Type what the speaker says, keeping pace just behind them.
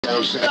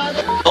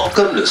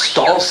Welcome to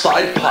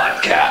Stallside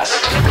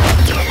Podcast.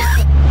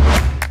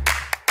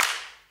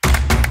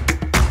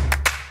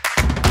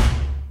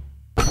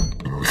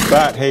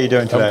 Bart, how are you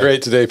doing today? I'm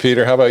great today,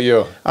 Peter. How about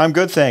you? I'm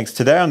good, thanks.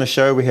 Today on the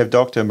show we have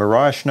Dr.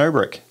 Maria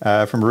Schnobrich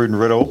from Rood and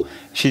Riddle.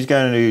 She's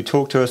going to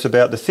talk to us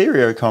about the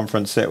Theriogenology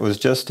Conference that was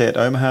just at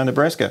Omaha,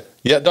 Nebraska.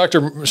 Yeah,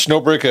 Dr.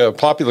 Schnobrich, a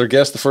popular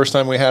guest the first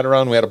time we had her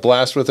on. We had a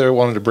blast with her,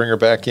 wanted to bring her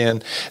back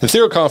in. The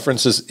Theriogenology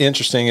Conference is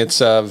interesting. It's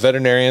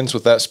veterinarians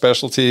with that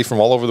specialty from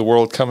all over the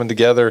world coming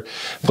together,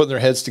 putting their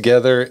heads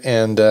together,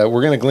 and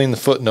we're going to glean the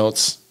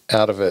footnotes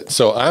out of it.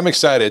 So I'm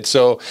excited.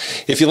 So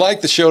if you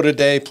like the show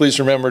today, please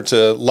remember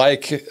to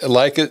like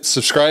it,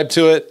 subscribe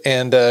to it,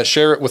 and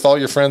share it with all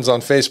your friends on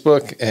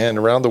Facebook and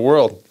around the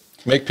world.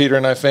 Make Peter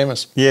and I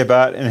famous. Yeah,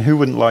 Bart, and who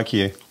wouldn't like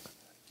you?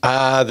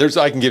 I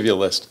can give you a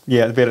list.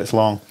 Yeah, I bet it's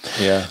long.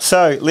 Yeah.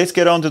 So let's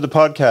get on to the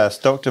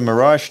podcast. Dr.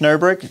 Maria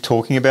Schnobrich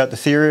talking about the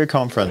Theriogenology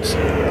Conference.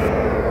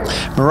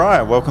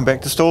 Maria, welcome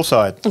back to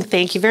Stallside.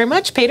 Thank you very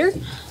much, Peter.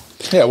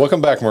 Yeah,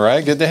 welcome back,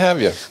 Maria. Good to have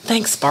you.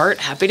 Thanks, Bart.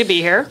 Happy to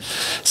be here.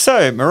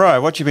 So,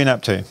 Maria, what you been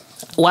up to?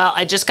 Well,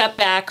 I just got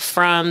back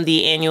from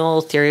the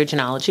annual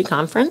Theriogenology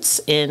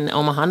Conference in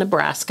Omaha,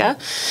 Nebraska.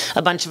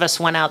 A bunch of us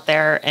went out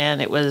there, and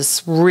it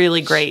was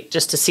really great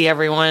just to see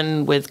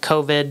everyone with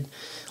COVID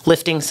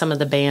lifting some of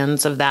the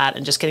bans of that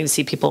and just getting to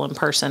see people in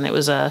person.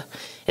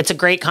 It's a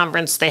great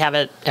conference. They have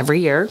it every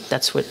year.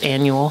 That's what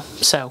annual.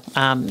 So,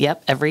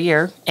 every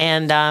year.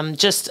 And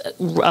just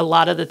a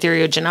lot of the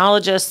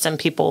theriogenologists and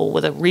people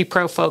with a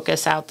repro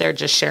focus out there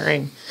just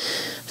sharing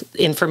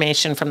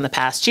information from the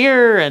past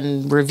year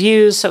and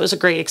reviews. So it was a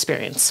great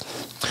experience.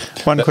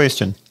 One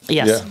question.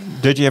 Yes.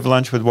 Yeah. Did you have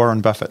lunch with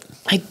Warren Buffett?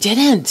 I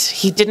didn't.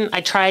 He didn't.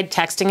 I tried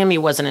texting him. He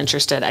wasn't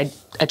interested. I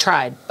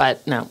tried,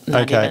 but no.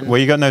 Okay. Even.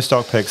 Well, you got no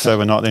stock picks, so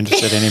we're not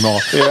interested anymore.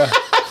 Yeah.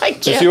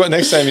 If you want,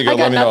 next time you go,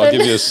 let me know. I'll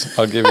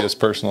give you his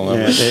personal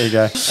number. Yeah, there you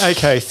go.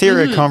 Okay,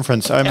 Theriogenology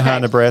Conference, Omaha,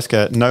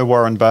 Nebraska. No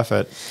Warren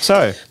Buffett.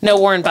 So, no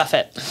Warren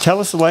Buffett. Tell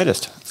us the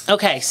latest.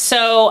 Okay,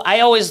 so I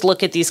always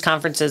look at these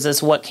conferences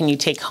as what can you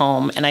take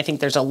home, and I think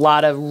there's a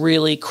lot of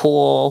really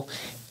cool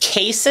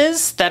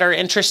cases that are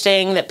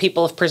interesting that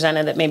people have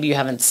presented that maybe you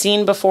haven't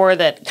seen before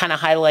that kind of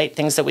highlight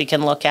things that we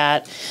can look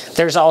at.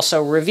 There's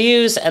also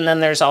reviews, and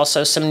then there's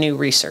also some new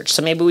research.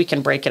 So maybe we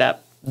can break it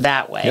up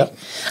that way. Yep.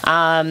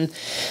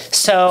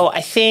 So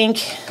I think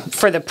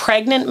for the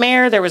pregnant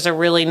mare, there was a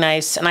really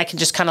nice, and I can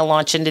just kind of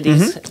launch into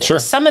these. Sure.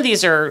 Some of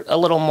these are a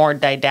little more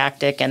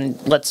didactic, and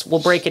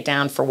we'll break it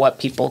down for what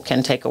people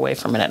can take away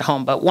from it at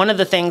home. But one of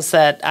the things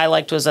that I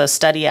liked was a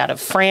study out of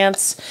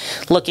France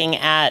looking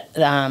at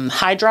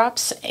high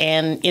drops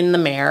and in the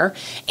mare,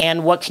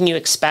 and what can you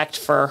expect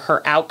for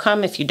her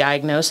outcome if you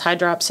diagnose high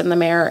drops in the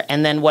mare,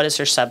 and then what is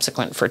her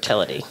subsequent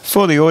fertility.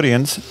 For the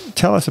audience,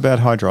 tell us about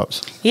high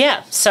drops.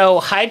 Yeah, so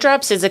high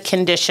drops is a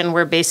condition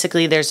where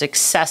basically there's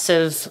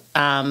excessive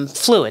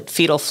fluid,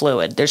 fetal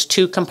fluid. There's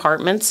two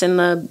compartments in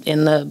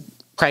the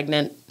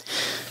pregnant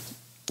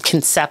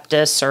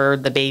conceptus or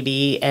the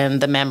baby and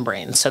the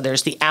membrane. So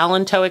there's the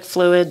allantoic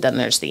fluid, then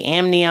there's the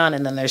amnion,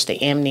 and then there's the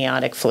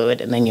amniotic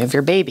fluid, and then you have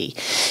your baby.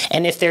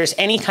 And if there's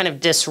any kind of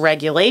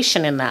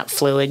dysregulation in that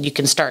fluid, you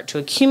can start to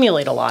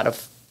accumulate a lot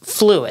of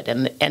fluid,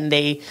 and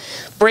they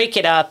break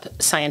it up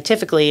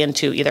scientifically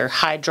into either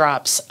high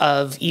drops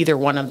of either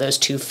one of those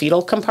two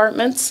fetal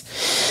compartments.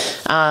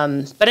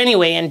 But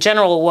anyway, in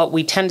general, what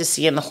we tend to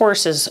see in the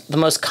horse is the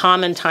most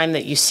common time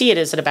that you see it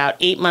is at about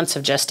 8 months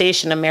of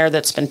gestation. A mare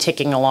that's been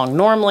ticking along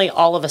normally,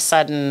 all of a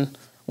sudden,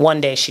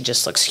 one day she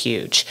just looks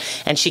huge,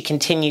 and she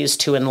continues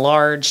to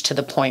enlarge to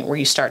the point where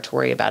you start to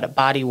worry about a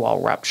body wall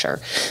rupture.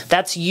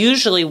 That's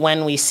usually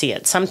when we see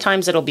it.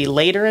 Sometimes it'll be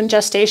later in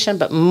gestation,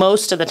 but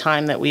most of the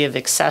time that we have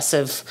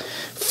excessive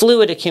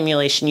fluid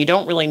accumulation, you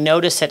don't really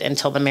notice it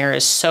until the mare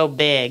is so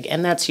big,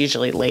 and that's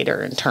usually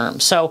later in term.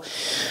 So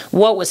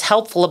what was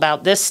helpful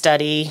about this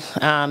study,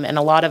 and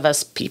a lot of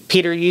us,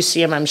 Peter, you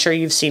see him, I'm sure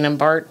you've seen him,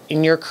 Bart,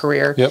 in your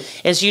career, Yep.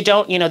 is you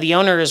don't, the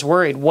owner is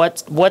worried.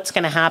 What's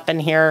going to happen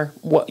here?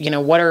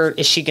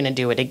 Is she going to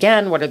do it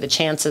again? What are the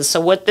chances?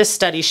 So what this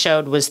study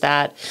showed was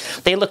that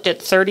they looked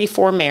at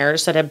 34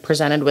 mares that had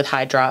presented with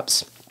high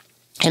drops,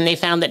 and they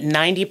found that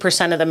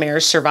 90% of the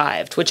mares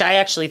survived, which I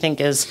actually think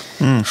is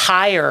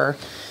higher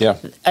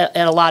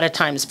a lot of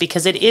times,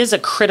 because it is a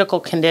critical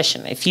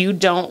condition. If you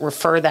don't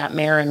refer that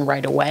mare in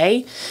right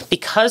away,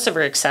 because of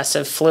her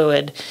excessive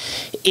fluid,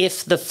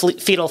 if the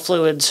fetal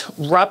fluids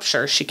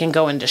rupture, she can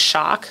go into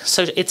shock.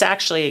 So it's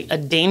actually a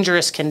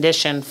dangerous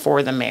condition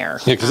for the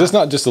mare. Yeah, because it's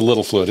not just a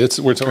little fluid.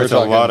 We're talking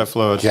a lot of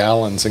fluid.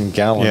 Gallons and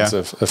gallons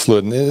of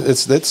fluid. And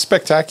it's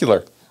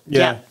spectacular.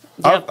 Yeah.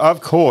 I've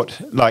caught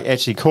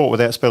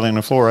without spilling on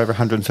the floor over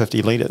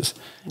 150 litres.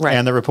 Right.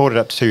 And they reported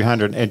up to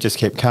 200. It just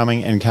kept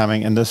coming and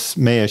coming. And this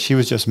mare, she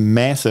was just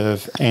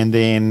massive. And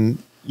then,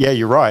 yeah,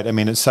 you're right. I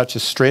mean, it's such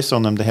a stress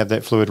on them to have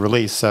that fluid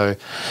release. So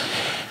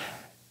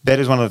that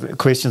is one of the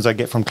questions I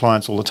get from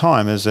clients all the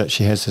time, is that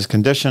she has this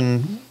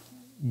condition.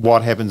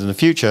 What happens in the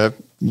future?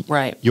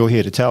 Right. you're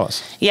here to tell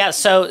us. Yeah,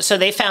 so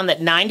they found that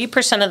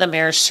 90% of the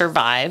mares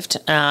survived,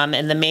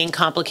 and the main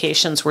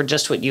complications were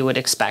just what you would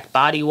expect: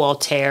 body wall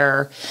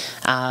tear,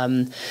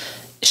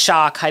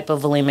 shock,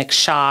 hypovolemic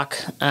shock,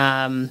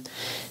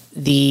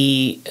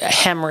 the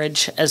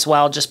hemorrhage as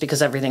well, just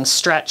because everything's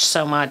stretched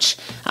so much.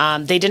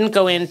 They didn't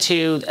go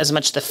into as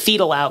much the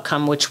fetal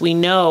outcome, which we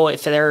know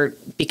if they're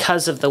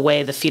because of the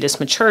way the fetus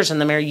matures in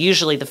the mare,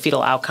 usually the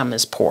fetal outcome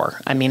is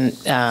poor. I mean,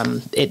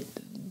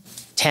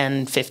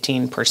 10,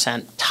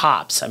 15%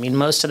 tops. I mean,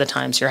 most of the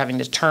times you're having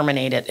to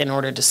terminate it in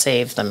order to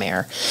save the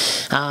mare.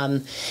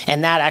 And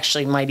that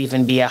actually might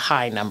even be a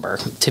high number,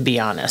 to be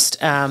honest.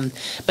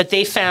 But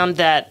they found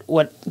that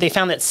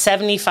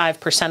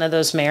 75% of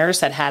those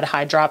mares that had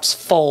high drops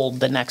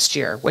foaled the next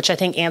year, which I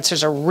think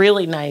answers a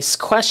really nice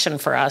question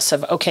for us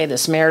of, okay,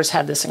 this mare's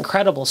had this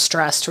incredible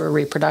stress to her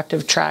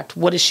reproductive tract.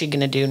 What is she going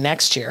to do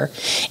next year?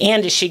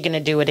 And is she going to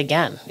do it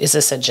again? Is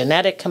this a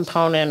genetic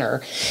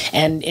component?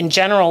 And in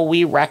general,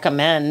 we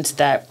recommend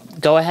that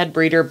go ahead,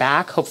 breed her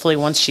back. Hopefully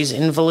once she's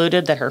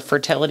involuted, that her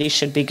fertility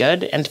should be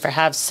good. And to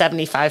have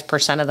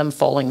 75% of them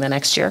foaling the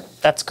next year,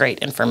 that's great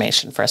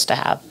information for us to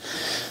have.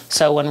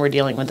 So when we're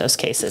dealing with those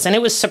cases. And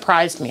it was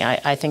surprised me.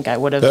 I think I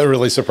would have. That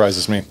really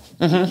surprises me.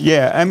 Mm-hmm.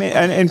 Yeah, I mean,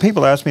 and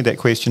people ask me that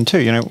question too.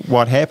 You know,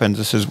 what happens?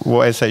 This is,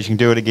 well, as I say, you can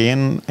do it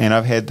again. And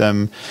I've had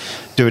them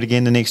do it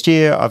again the next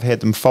year. I've had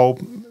them foal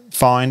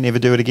fine, never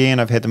do it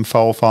again. I've had them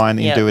foal fine,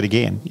 then do it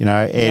again. You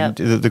know, and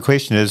the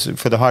question is,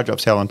 for the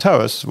hydrops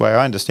allantois, the way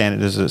I understand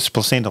it is it's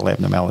placental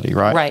abnormality,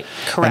 right? Right,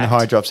 correct. And the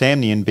hydrops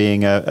amnion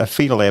being a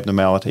fetal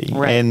abnormality.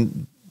 Right.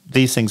 And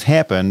these things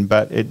happen,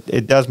 but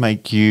it does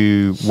make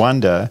you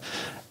wonder.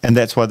 And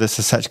that's why this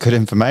is such good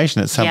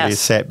information that somebody has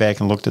sat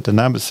back and looked at the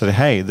numbers and said,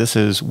 hey, this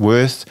is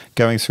worth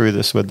going through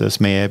this with this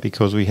mare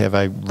because we have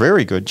a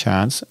very good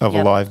chance of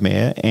a live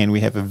mare and we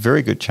have a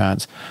very good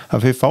chance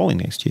of her foaling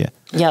next year.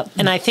 Yep.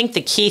 And I think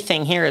the key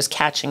thing here is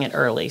catching it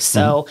early.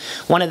 So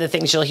one of the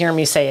things you'll hear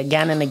me say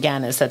again and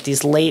again is that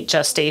these late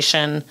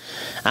gestation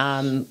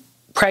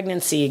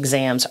pregnancy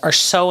exams are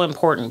so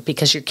important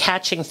because you're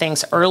catching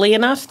things early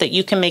enough that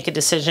you can make a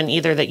decision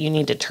either that you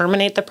need to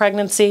terminate the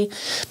pregnancy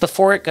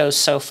before it goes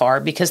so far,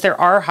 because there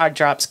are hard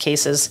drops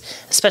cases,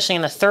 especially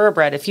in a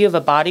thoroughbred. If you have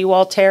a body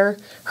wall tear,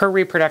 her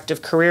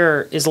reproductive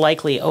career is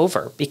likely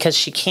over because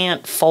she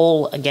can't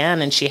foal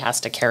again and she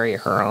has to carry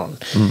her own.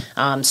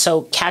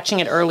 So catching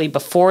it early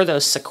before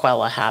those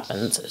sequelae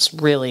happens is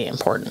really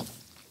important.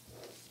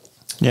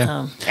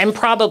 Yeah. And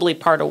probably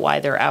part of why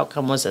their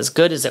outcome was as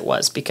good as it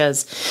was,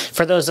 because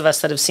for those of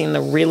us that have seen the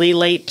really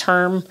late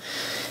term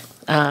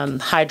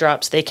high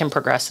drops, they can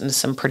progress into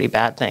some pretty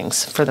bad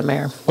things for the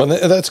mare. Well,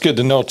 that's good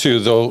to know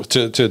too, though,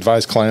 to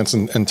advise clients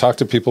and talk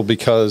to people,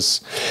 because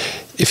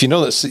if you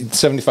know that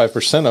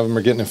 75% of them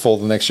are getting in foal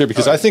the next year,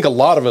 because I think a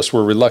lot of us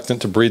were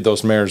reluctant to breed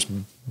those mares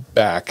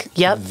back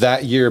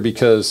that year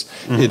because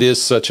it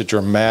is such a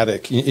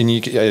dramatic, and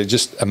you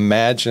just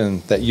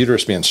imagine that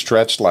uterus being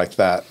stretched like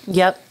that.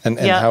 And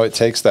how it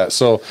takes that.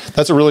 So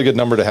that's a really good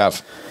number to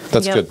have.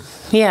 That's good.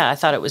 Yeah, I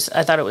thought it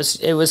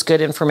was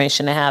good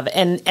information to have.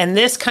 And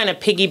this kind of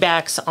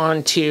piggybacks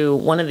onto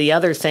one of the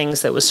other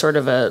things that was sort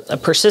of a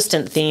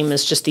persistent theme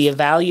is just the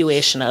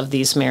evaluation of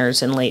these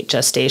mares in late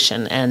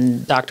gestation.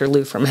 And Dr.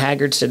 Lou from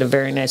Haggard's did a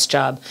very nice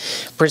job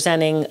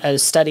presenting a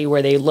study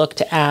where they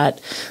looked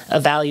at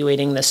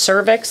evaluating the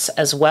cervix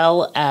as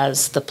well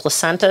as the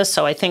placenta.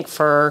 So I think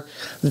for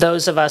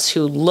those of us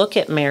who look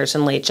at mares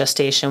in late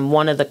gestation,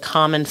 one of the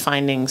common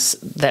findings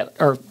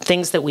or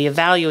things that we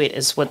evaluate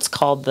is what's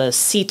called the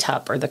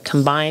C-tup, or the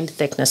combined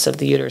thickness of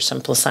the uterus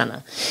and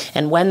placenta.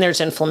 And when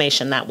there's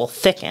inflammation, that will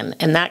thicken.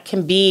 And that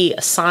can be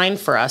a sign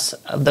for us,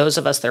 those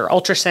of us that are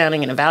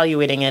ultrasounding and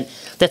evaluating it,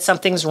 that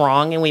something's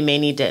wrong and we may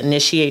need to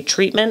initiate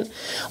treatment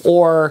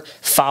or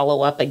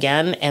follow up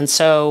again. And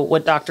so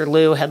what Dr.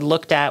 Lou had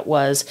looked at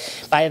was,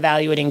 by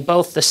evaluating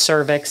both the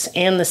cervix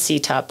and the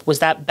C-tup, was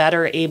that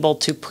better able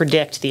to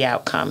predict the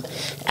outcome?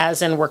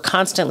 As in, we're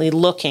constantly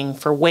looking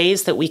for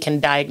ways that we can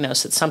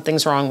diagnose that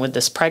something's wrong with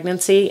this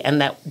pregnancy and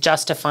that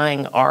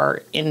justifying our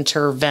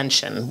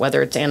intervention,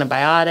 whether it's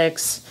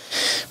antibiotics,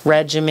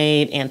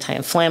 Regimate,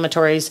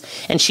 anti-inflammatories.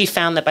 And she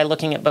found that by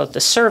looking at both the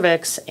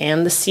cervix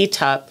and the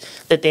C-tup,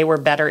 that they were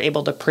better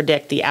able to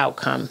predict the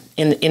outcome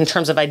in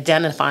terms of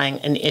identifying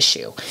an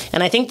issue.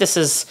 And I think this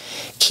is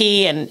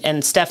key.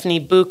 And Stephanie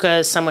Buca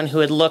is someone who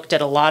had looked at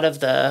a lot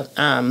of the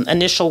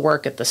initial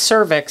work at the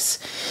cervix.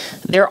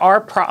 There are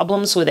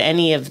problems with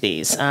any of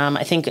these.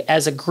 I think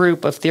as a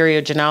group of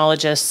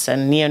theriogenologists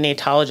and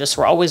neonatologists,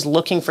 we're always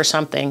looking for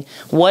something.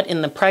 What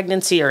in the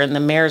pregnancy or in the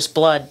mare's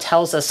blood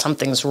tells us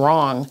something's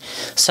wrong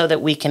so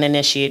that we can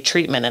initiate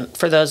treatment. And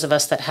for those of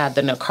us that had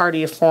the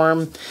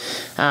nocardiaform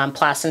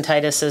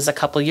placentitis a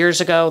couple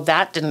years ago,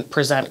 that didn't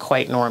present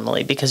quite normally.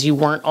 normally because you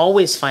weren't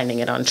always finding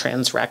it on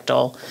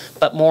transrectal,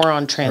 but more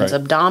on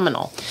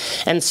transabdominal.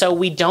 And so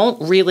we don't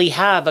really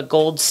have a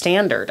gold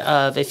standard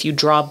of if you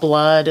draw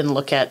blood and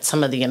look at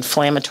some of the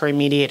inflammatory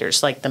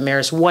mediators like the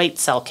mare's white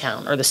cell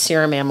count or the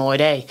serum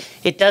amyloid A,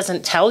 it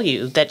doesn't tell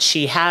you that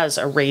she has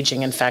a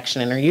raging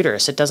infection in her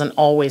uterus. It doesn't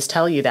always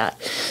tell you that.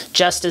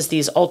 Just as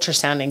these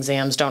ultrasound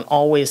exams don't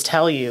always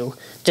tell you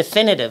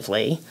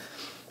definitively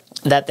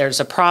that there's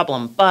a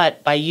problem.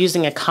 But by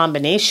using a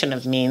combination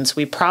of means,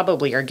 we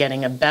probably are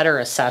getting a better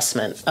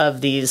assessment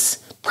of these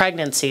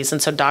pregnancies.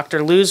 And so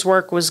Dr. Liu's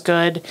work was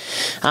good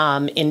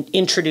in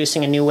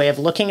introducing a new way of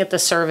looking at the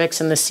cervix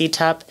and the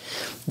CTUP.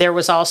 There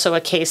was also a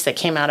case that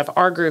came out of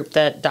our group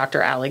that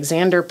Dr.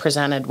 Alexander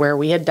presented where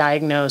we had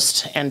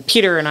diagnosed, and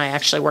Peter and I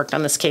actually worked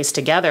on this case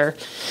together,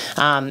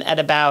 at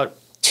about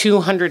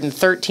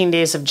 213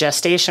 days of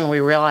gestation,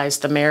 we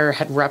realized the mare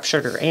had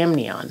ruptured her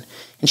amnion.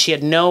 And she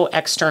had no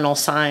external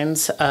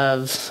signs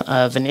of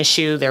an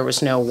issue. There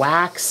was no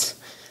wax,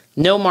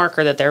 no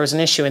marker that there was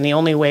an issue. And the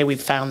only way we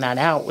found that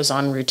out was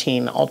on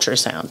routine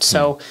ultrasound.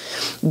 So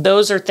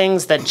those are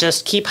things that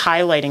just keep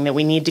highlighting that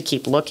we need to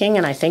keep looking.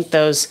 And I think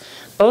those,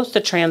 both the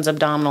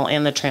transabdominal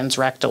and the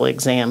transrectal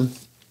exam,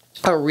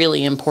 are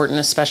really important,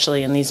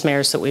 especially in these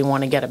mares that we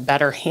want to get a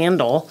better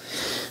handle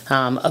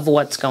of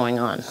what's going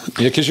on.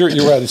 Yeah, because you're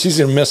right. It's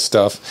easy to miss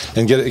stuff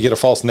and get a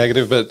false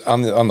negative. But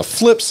on the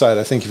flip side,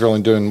 I think if you're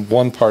only doing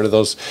one part of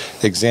those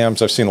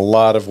exams, I've seen a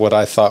lot of what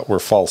I thought were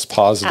false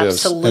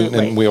positives.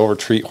 Absolutely. And we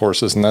overtreat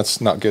horses, and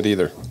that's not good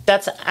either.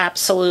 That's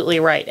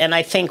absolutely right. And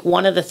I think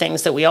one of the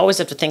things that we always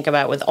have to think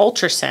about with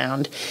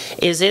ultrasound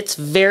is it's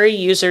very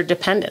user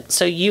dependent.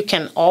 So you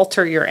can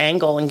alter your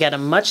angle and get a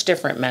much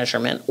different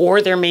measurement,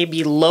 or there may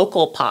be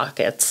local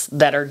pockets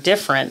that are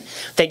different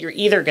that you're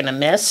either going to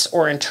miss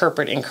or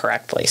interpret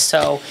incorrectly.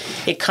 So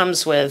it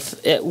comes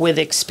with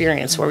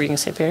experience. What were you going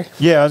to say, Peter?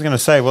 Yeah, I was going to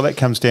say, well, that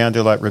comes down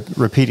to like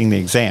repeating the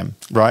exam,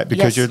 right?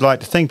 Because you'd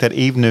like to think that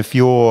even if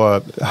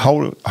your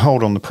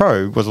hold on the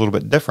probe was a little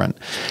bit different,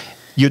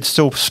 you'd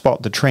still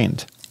spot the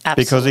trend.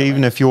 Absolutely. Because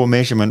even if your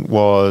measurement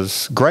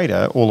was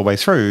greater all the way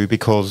through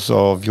because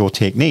of your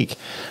technique,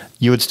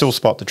 you would still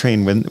spot the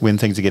trend when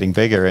things are getting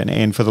bigger.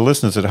 And for the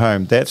listeners at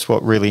home, that's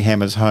what really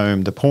hammers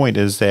home the point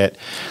is that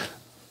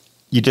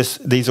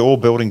these are all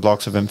building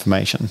blocks of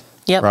information.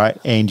 Yep. Right?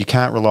 And you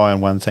can't rely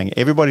on one thing.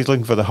 Everybody's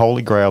looking for the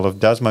holy grail of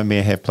does my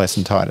mare have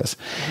placentitis?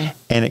 Mm-hmm.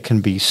 And it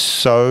can be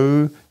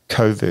so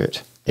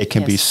covert. It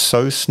can be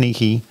so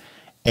sneaky.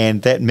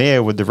 And that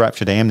mare with the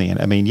ruptured amnion,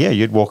 I mean, yeah,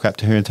 you'd walk up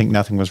to her and think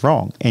nothing was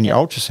wrong. And you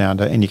ultrasound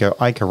her and you go,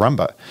 ay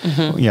caramba,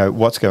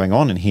 what's going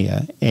on in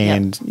here?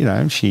 And,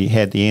 she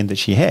had the end that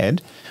she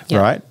had,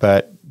 right?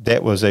 But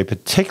that was a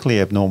particularly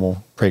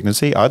abnormal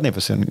pregnancy. I'd never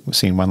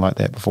seen one like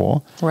that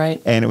before.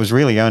 Right. And it was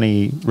really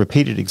only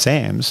repeated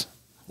exams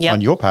on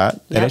your part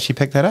that actually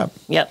picked that up.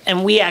 Yep.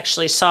 And we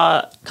actually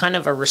saw kind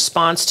of a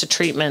response to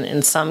treatment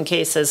in some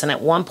cases. And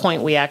at one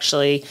point, we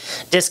actually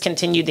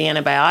discontinued the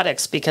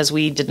antibiotics because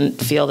we didn't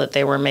feel that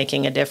they were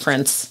making a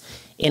difference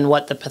in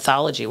what the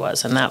pathology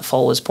was. And that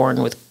foal was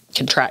born with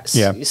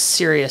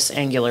serious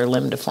angular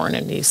limb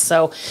deformities.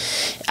 So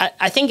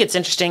I think it's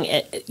interesting,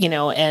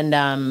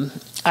 and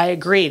I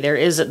agree.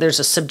 There's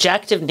a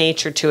subjective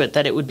nature to it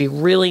that it would be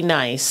really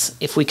nice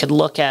if we could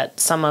look at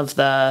some of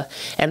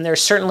and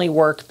there's certainly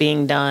work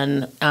being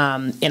done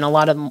in a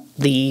lot of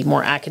the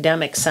more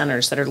academic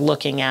centers that are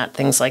looking at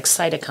things like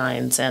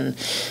cytokines and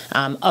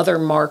other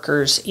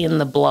markers in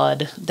the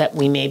blood that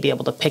we may be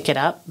able to pick it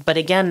up. But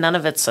again, none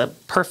of it's a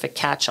perfect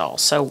catch-all.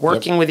 So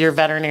working with your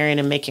veterinarian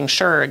and making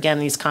sure, again,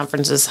 these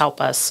conferences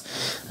help us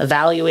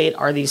evaluate,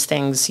 are these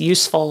things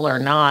useful or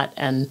not?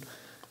 And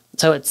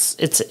so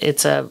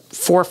it's a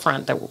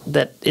forefront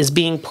that is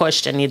being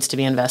pushed and needs to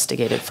be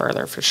investigated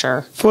further, for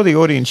sure. For the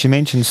audience, you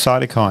mentioned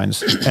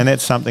cytokines, and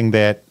that's something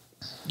that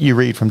you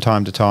read from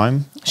time to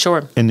time.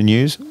 Sure. In the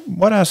news.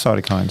 What are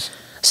cytokines?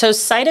 So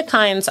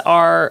cytokines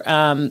are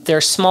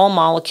they're small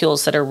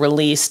molecules that are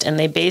released, and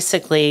they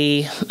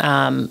basically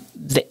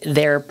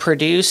they're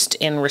produced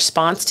in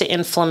response to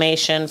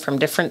inflammation from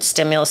different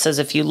stimuluses.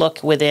 If you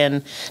look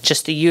within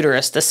just the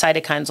uterus, the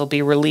cytokines will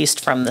be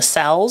released from the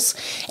cells,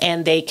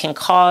 and they can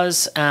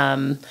cause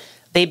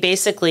they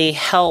basically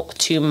help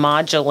to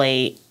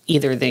modulate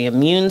either the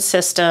immune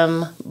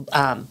system,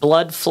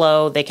 blood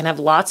flow. They can have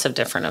lots of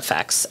different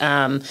effects.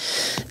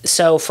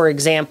 So, for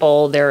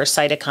example, there are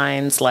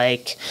cytokines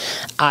like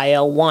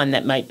IL-1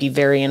 that might be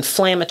very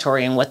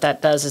inflammatory, and what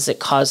that does is it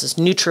causes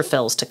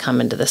neutrophils to come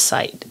into the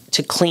site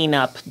to clean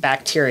up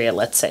bacteria,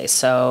 let's say.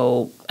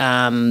 So,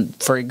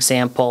 for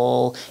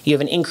example, you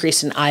have an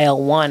increase in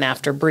IL-1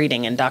 after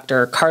breeding, and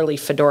Dr. Carly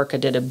Fedorka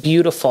did a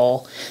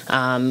beautiful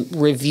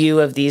review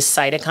of these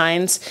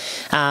cytokines,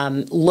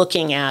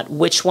 looking at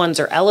which ones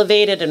are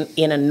elevated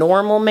in a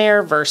normal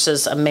mare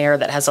versus a mare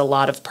that has a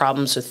lot of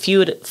problems with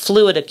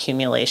fluid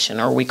accumulation,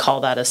 or we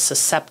call that a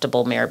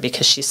susceptible mare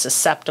because she's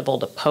susceptible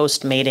to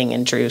post-mating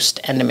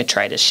induced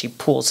endometritis. She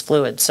pools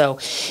fluid. So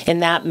in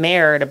that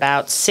mare, at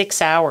about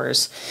 6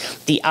 hours,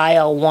 the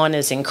IL-1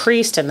 is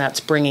increased, and that's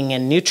bringing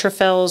in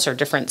neutrophils or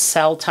different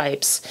cell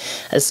types,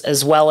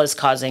 as well as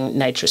causing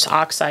nitrous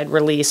oxide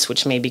release,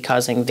 which may be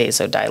causing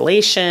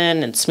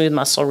vasodilation and smooth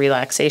muscle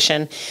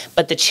relaxation.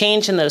 But the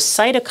change in those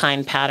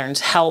cytokine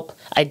patterns help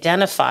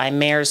identify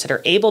mares that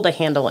are able to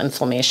handle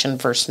inflammation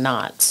versus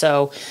not.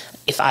 So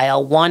if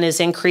IL-1 is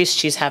increased,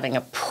 she's having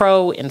a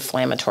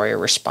pro-inflammatory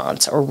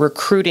response or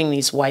recruiting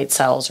these white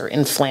cells or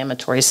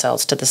inflammatory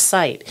cells to the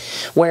site.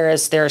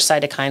 Whereas there are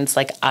cytokines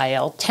like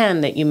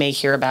IL-10 that you may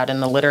hear about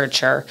in the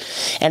literature,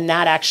 and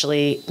that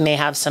actually may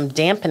have some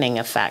dampening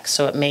effects.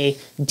 So it may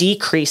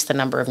decrease the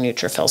number of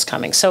neutrophils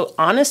coming. So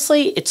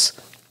honestly,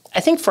 I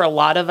think for a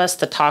lot of us,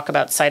 the talk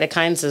about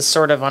cytokines is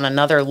sort of on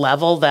another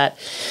level that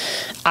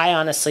I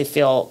honestly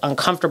feel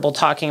uncomfortable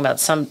talking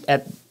about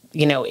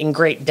in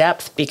great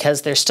depth,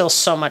 because there's still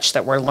so much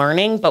that we're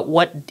learning. But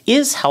what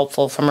is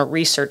helpful from a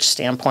research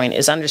standpoint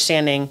is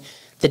understanding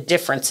the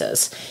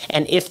differences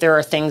and if there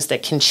are things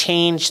that can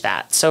change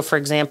that. So for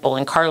example,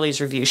 in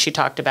Carly's review, she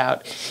talked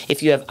about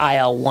if you have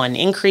IL-1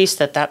 increase,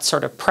 that's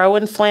sort of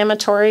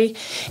pro-inflammatory.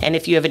 And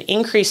if you have an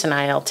increase in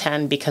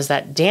IL-10 because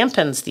that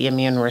dampens the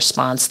immune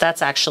response,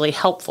 that's actually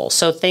helpful.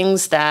 So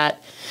things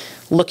that,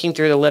 looking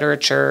through the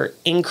literature,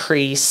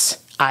 increase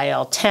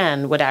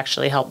IL-10 would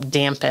actually help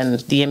dampen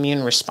the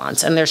immune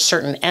response. And there's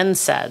certain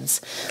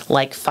NSAIDs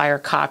like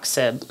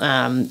firecoxib,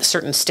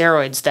 certain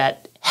steroids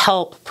that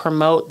help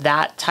promote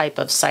that type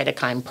of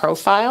cytokine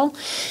profile.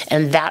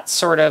 And that's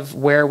sort of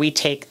where we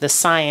take the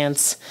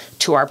science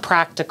to our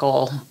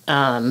practical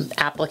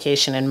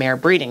application in mare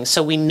breeding.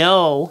 So we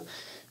know,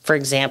 for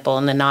example,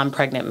 in the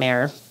non-pregnant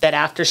mare, that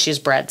after she's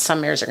bred,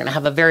 some mares are going to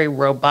have a very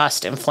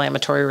robust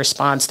inflammatory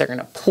response. They're going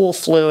to pool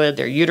fluid.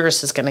 Their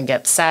uterus is going to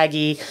get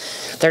saggy.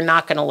 They're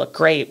not going to look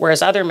great,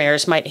 whereas other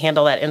mares might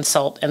handle that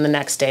insult and the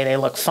next day they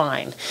look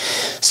fine.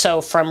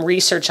 So from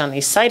research on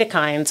these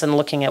cytokines and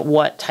looking at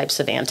what types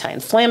of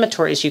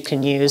anti-inflammatories you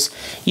can use,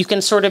 you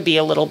can sort of be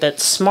a little bit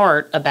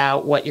smart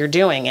about what you're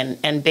doing.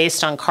 And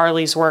based on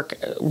Carly's work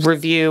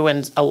review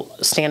and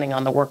standing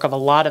on the work of a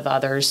lot of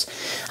others,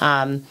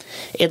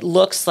 it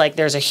looks like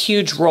there's a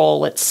huge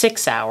role at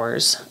 6 hours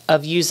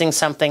of using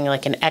something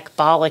like an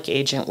ecbolic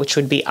agent, which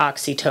would be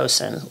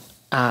oxytocin,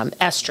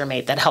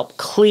 estromate, that help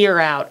clear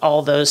out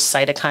all those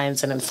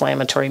cytokines and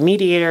inflammatory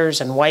mediators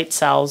and white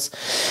cells,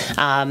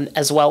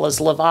 as well as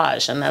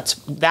lavage. And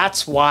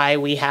that's why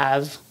we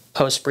have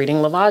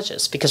post-breeding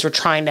lavages, because we're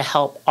trying to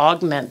help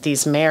augment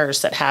these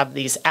mares that have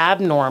these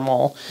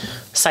abnormal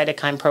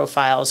cytokine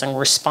profiles in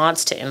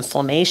response to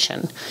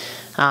inflammation.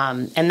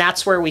 And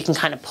that's where we can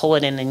kind of pull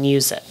it in and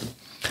use it.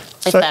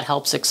 If that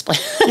helps explain.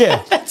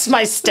 Yeah. That's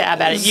my stab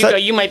at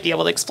it. You might be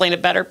able to explain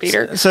it better,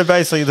 Peter. So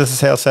basically, this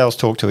is how cells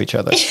talk to each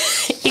other.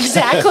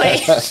 Exactly.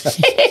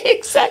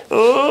 Exactly.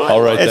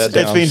 I'll write that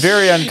down. It's been a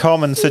very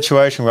uncommon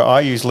situation where I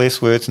use less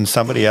words than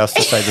somebody else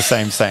to say the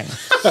same thing.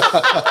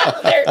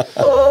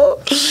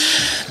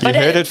 You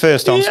heard it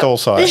first on Stall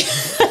Side.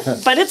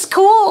 But it's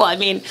cool. I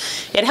mean,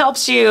 it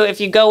helps you,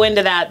 if you go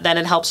into that, then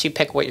it helps you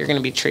pick what you're going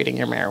to be treating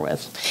your mare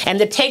with. And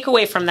the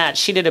takeaway from that,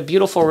 she did a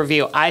beautiful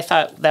review. I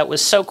thought that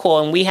was so cool.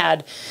 And we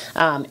had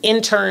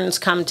interns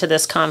come to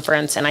this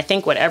conference, and I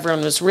think what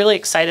everyone was really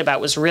excited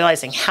about was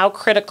realizing how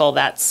critical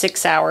that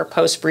 6-hour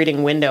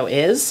post-breeding window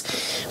is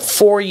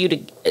for you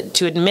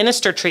to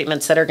administer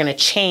treatments that are going to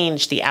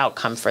change the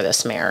outcome for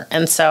this mare.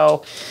 And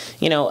so,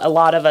 a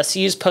lot of us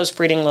use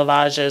post-breeding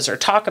lavages or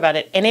talk about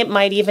it, and it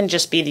might even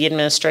just be the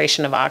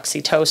administration of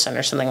oxytocin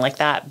or something like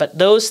that. But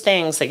those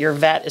things that your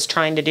vet is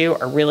trying to do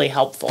are really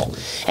helpful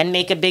and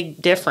make a big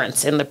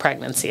difference in the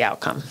pregnancy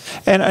outcome.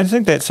 And I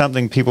think that's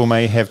something people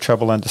may have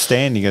trouble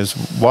understanding, is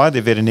why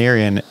the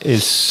veterinarian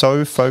is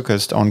so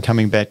focused on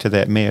coming back to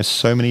that mare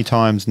so many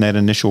times in that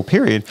initial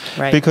period,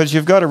 right? Because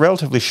you've got a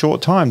relatively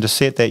short time to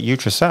set that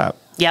uterus up,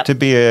 yep, to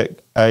be a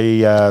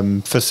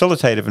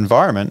facilitative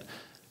environment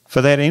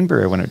for that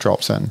embryo when it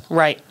drops in.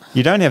 Right.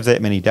 You don't have that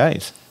many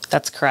days.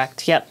 That's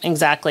correct. Yep,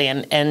 exactly.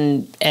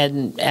 And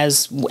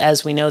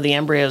as we know, the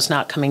embryo is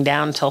not coming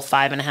down until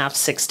 5.5,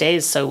 6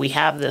 days. So we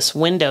have this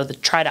window to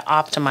try to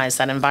optimize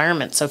that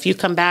environment. So if you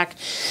come back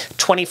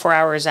 24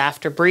 hours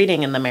after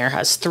breeding and the mare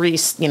has 3,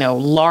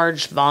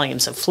 large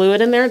volumes of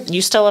fluid in there,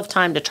 you still have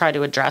time to try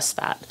to address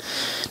that.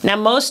 Now,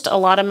 a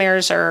lot of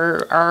mares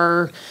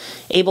are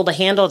able to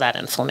handle that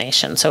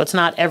inflammation. So it's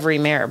not every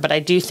mare, but I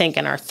do think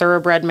in our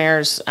thoroughbred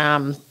mares,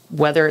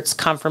 whether it's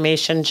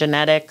conformation,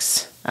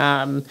 genetics,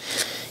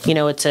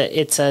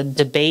 it's a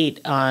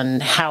debate on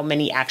how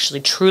many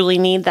actually truly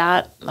need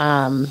that.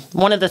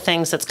 One of the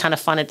things that's kind of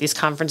fun at these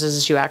conferences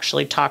is you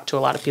actually talk to a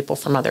lot of people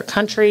from other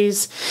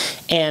countries,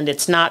 and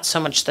it's not so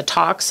much the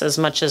talks as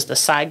much as the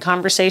side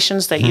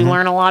conversations that you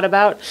learn a lot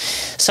about.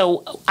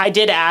 So I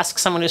did ask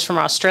someone who's from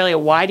Australia,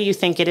 why do you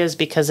think it is?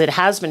 Because it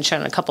has been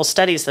shown in a couple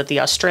studies that the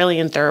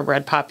Australian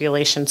thoroughbred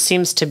population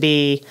seems to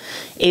be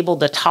able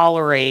to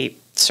tolerate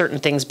certain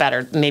things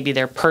better, maybe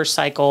their per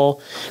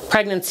cycle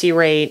pregnancy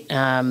rate.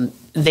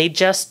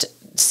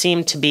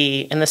 seem to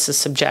be, and this is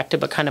subjective,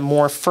 but kind of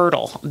more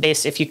fertile,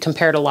 based if you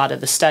compared a lot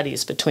of the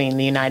studies between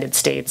the United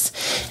States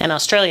and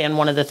Australia. And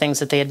one of the things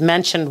that they had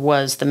mentioned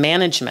was the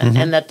management,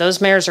 and that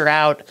those mares are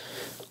out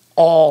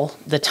all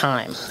the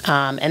time.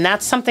 And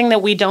that's something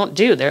that we don't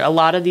do. A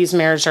lot of these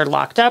mares are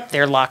locked up.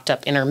 They're locked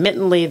up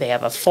intermittently. They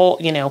have a foal,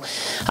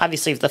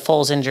 obviously if the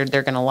foal's injured,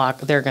 they're going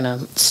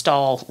to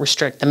stall,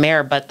 restrict the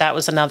mare. But that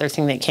was another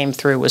thing that came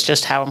through, was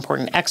just how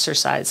important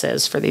exercise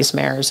is for these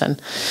mares.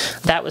 And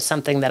that was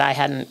something that I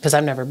hadn't, because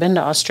I've never been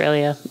to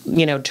Australia,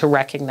 to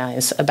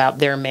recognize about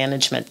their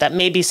management. That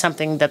may be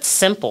something that's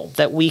simple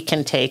that we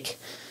can take,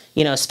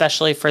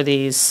 especially for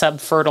these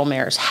subfertile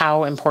mares,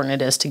 how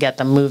important it is to get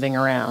them moving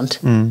around.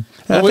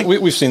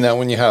 We've seen that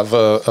when you have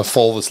a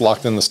foal that's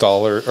locked in the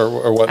stall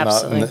or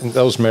whatnot, and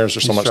those mares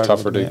are so much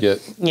tougher to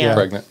get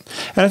pregnant.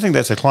 And I think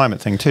that's a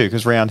climate thing too,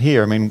 because around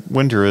here,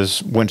 winter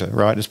is winter,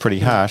 right? It's pretty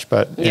harsh,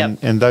 but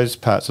in those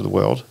parts of the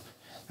world,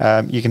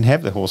 you can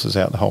have the horses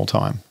out the whole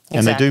time,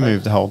 and they do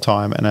move the whole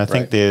time. And I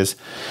think there's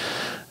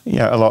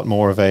a lot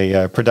more of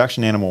a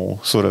production animal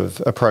sort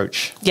of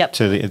approach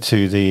to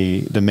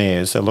the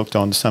mares. They're looked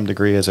on to some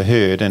degree as a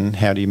herd, and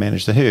how do you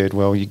manage the herd?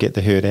 Well, you get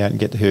the herd out and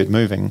get the herd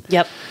moving.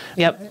 Yep.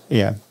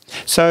 Yeah.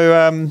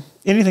 So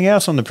anything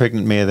else on the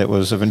pregnant mare that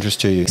was of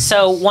interest to you?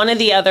 So one of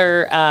the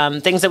other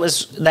things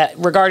that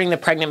regarding the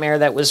pregnant mare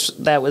that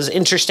was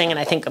interesting and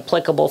I think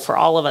applicable for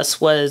all of us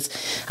was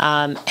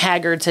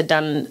Haggard's had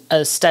done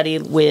a study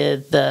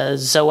with the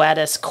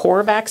Zoetis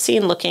core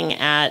vaccine, looking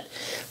at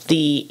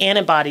the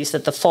antibodies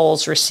that the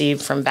foals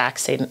received from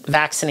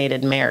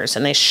vaccinated mares.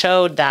 And they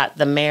showed that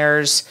the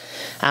mares,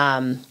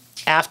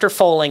 after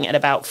foaling at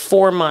about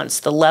 4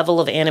 months, the level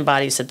of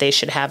antibodies that they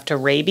should have to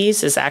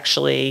rabies is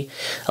actually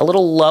a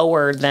little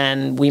lower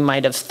than we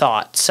might have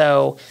thought.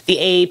 So the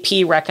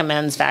AAP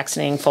recommends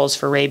vaccinating foals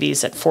for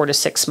rabies at 4 to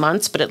 6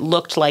 months, but it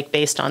looked like,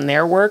 based on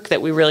their work,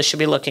 that we really should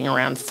be looking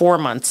around 4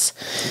 months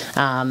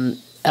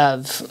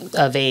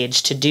of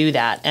age to do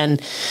that.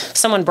 And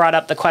someone brought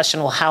up the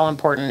question, well, how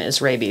important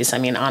is rabies?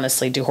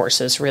 Honestly, do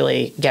horses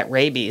really get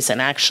rabies? And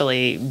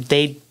actually,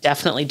 they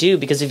definitely do,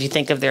 because if you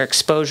think of their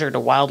exposure to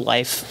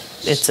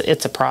wildlife,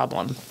 it's a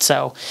problem.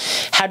 So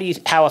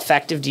how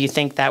effective do you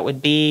think that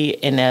would be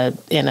in a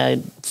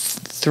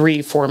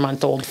 3-4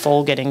 month old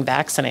foal getting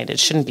vaccinated?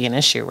 Shouldn't be an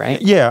issue,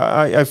 right?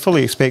 Yeah, I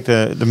fully expect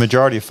the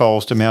majority of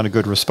foals to mount a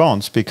good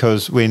response,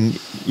 because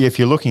if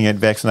you're looking at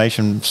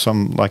vaccination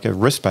from like a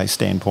risk-based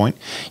standpoint,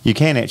 you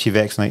can actually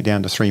vaccinate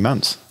down to 3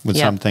 months with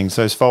some things.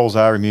 Those foals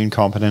are immune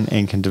competent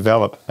and can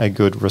develop a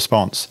good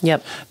response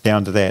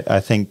down to that. I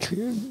think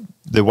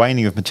the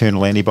waning of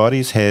maternal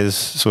antibodies has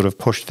sort of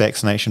pushed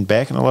vaccination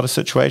back in a lot of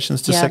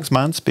situations to 6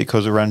 months,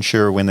 because we're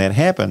unsure when that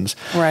happens.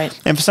 Right.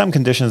 And for some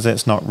conditions,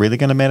 that's not really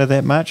going to matter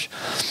that much.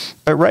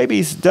 But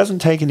rabies doesn't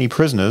take any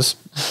prisoners,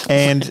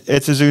 and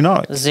it's a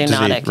zoonotic disease,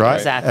 right?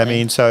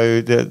 Exactly.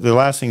 So the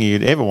last thing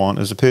you'd ever want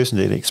is a person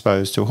to get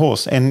exposed to a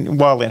horse. And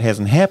while that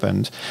hasn't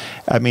happened,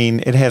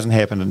 it hasn't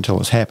happened until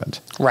it's happened.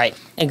 Right,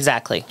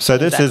 exactly. So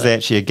this is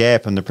actually a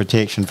gap in the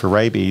protection for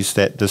rabies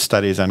that this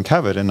study has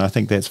uncovered, and I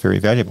think that's very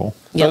valuable.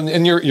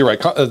 Yep. And you're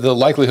right. The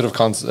likelihood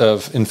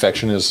of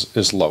infection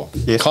is low.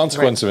 Yes.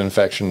 Consequence of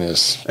infection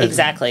is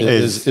bad.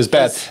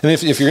 And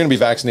if you're going to be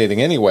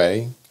vaccinating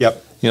anyway,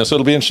 so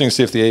it'll be interesting to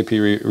see if the AP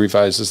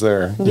revises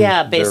their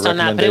based on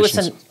that. But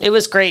it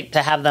was great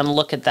to have them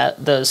look at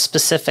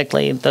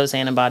those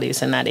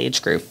antibodies in that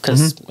age group,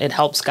 because it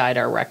helps guide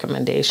our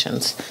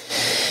recommendations.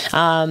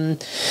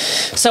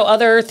 So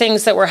other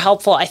things that were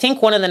helpful, I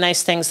think one of the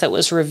nice things that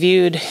was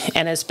reviewed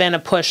and has been a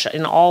push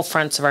in all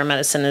fronts of our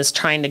medicine is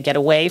trying to get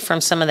away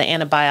from some of the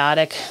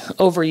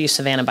overuse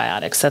of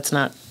antibiotics. That's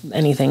not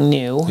anything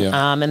new.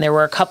 And there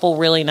were a couple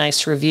really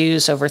nice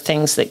reviews over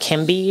things that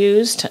can be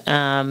used.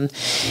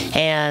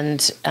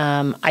 And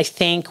I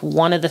think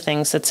one of the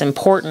things that's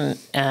important,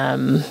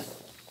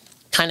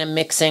 kind of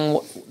mixing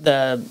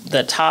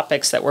the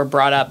topics that were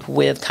brought up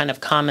with kind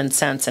of common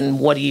sense and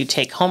what do you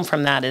take home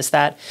from that, is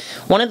that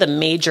one of the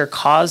major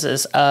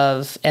causes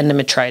of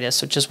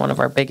endometritis, which is one of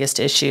our biggest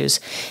issues,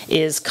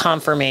 is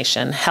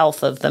conformation,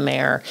 health of the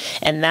mare.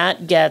 And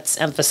that gets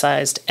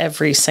emphasized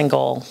every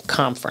single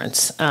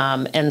conference.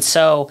 And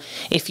so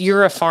if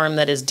you're a farm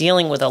that is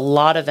dealing with a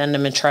lot of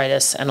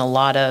endometritis and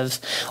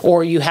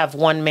or you have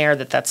one mare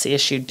that's the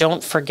issue,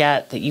 don't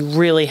forget that you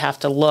really have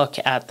to look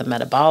at the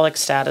metabolic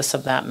status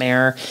of that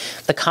mare,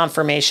 the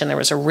conformation. There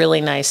was a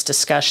really nice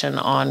discussion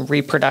on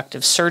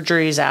reproductive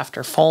surgeries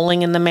after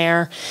foaling in the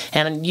mare,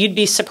 and you'd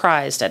be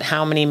surprised at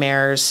how many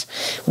mares,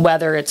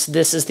 whether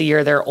this is the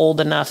year they're old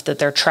enough that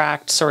their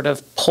tract sort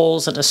of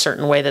pulls in a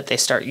certain way that they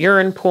start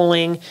urine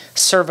pooling,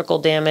 cervical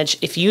damage.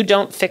 If you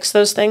don't fix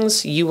those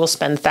things, you will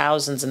spend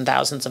thousands and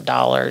thousands of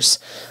dollars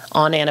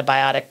on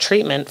antibiotic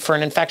treatment for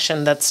an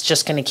infection that's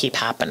just going to keep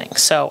happening.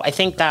 So I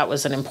think that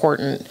was an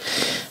important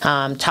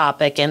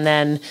topic. And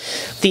then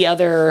the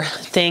other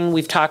thing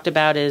we've talked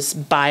about is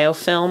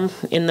biofilm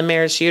in the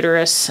mare's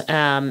uterus,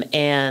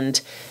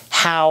 and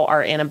how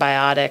our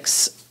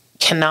antibiotics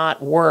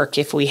cannot work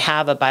if we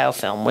have a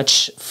biofilm,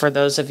 which for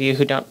those of you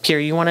who don't, Pierre,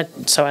 you want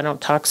to, so I don't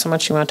talk so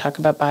much, you want to talk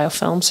about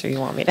biofilms, or you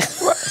want me to?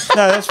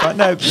 No, that's fine.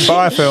 No,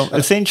 biofilm,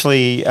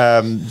 essentially,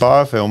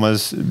 biofilm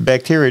is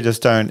bacteria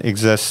just don't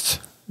exist,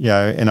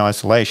 in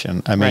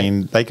isolation. I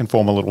mean, they can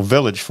form a little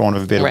village, for want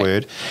of a better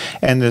word,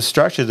 and the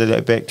structure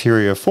that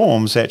bacteria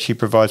forms actually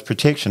provides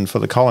protection for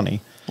the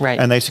colony. Right.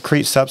 And they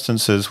secrete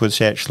substances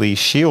which actually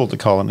shield the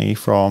colony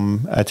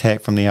from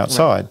attack from the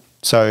outside. Right.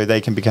 So they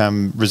can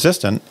become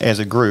resistant as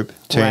a group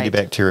to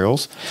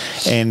antibacterials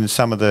and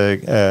some of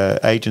the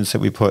agents that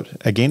we put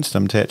against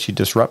them to actually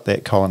disrupt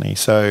that colony.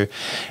 So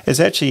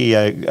it's actually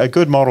a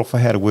good model for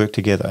how to work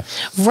together.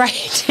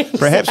 Right. Exactly.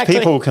 Perhaps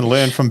people can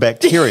learn from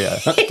bacteria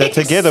that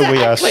together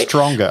we are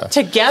stronger.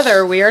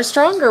 Together we are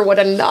stronger. What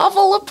a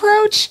novel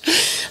approach.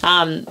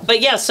 But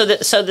yeah, so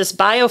this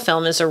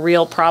biofilm is a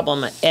real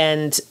problem.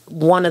 And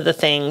one of the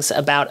things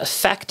about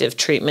effective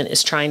treatment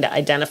is trying to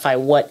identify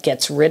what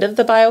gets rid of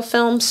the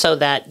biofilm so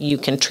that you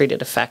can treat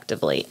it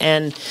effectively.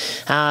 And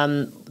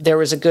there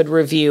was a good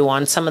review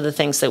on some of the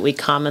things that we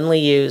commonly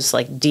use,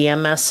 like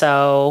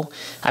DMSO.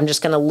 I'm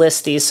just going to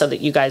list these so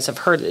that you guys have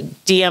heard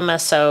it.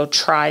 DMSO,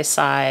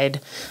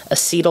 tricide,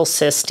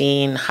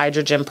 acetylcysteine,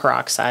 hydrogen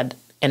peroxide,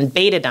 and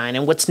betadine.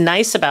 And what's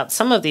nice about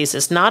some of these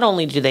is not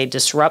only do they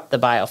disrupt the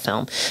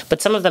biofilm,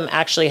 but some of them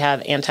actually have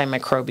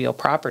antimicrobial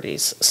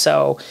properties.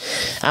 So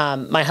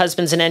my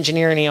husband's an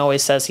engineer, and he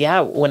always says,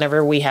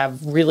 whenever we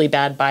have really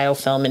bad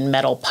biofilm in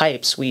metal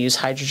pipes, we use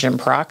hydrogen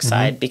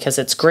peroxide because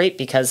it's great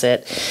because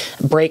it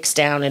breaks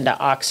down into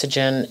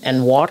oxygen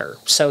and water.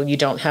 So you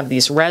don't have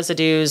these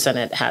residues, and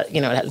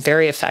it's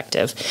very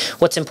effective.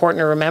 What's important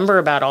to remember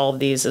about all of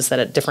these is that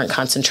at different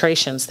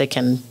concentrations, they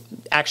can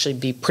actually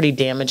be pretty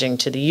damaging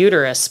to the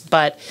uterus.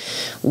 But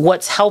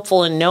what's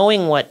helpful in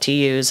knowing what to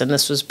use, and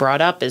this was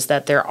brought up, is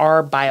that there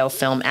are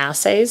biofilm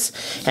assays,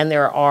 and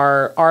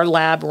our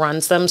lab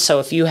runs them. So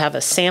if you have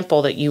a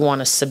sample that you want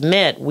to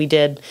submit, we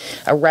did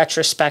a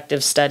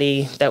retrospective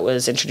study that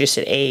was introduced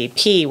at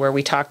AAP where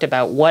we talked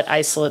about what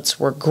isolates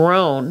were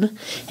grown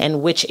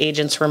and which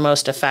agents were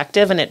most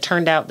effective, and it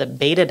turned out that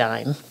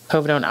betadine,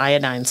 povidone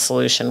iodine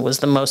solution, was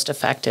the most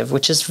effective,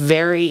 which is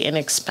very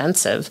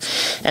inexpensive.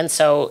 And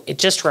so it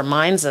just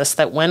reminds us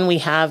that when we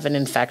have an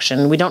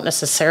infection, we don't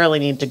necessarily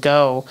need to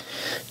go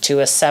to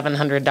a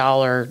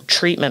 $700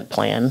 treatment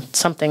plan.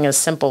 Something as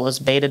simple as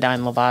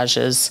betadine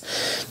lavages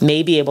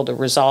may be able to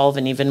resolve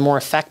and even more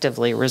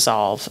effectively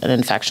resolve an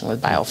infection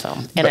with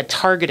biofilm. And a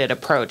targeted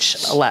approach,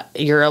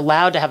 you're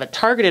allowed to have a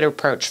targeted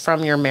approach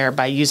from your mare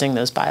by using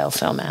those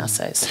biofilm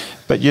assays.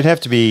 But you'd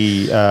have to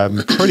be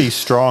pretty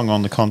strong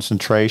on the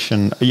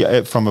concentration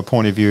from a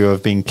point of view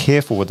of being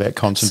careful with that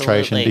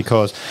concentration,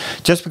 because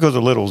just because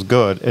a little is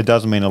good, it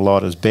doesn't mean a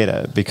lot is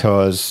better,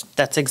 because...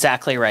 That's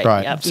exactly right.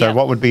 Right. Yep. So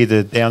what would be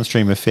the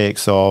downstream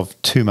effects of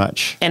too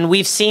much? And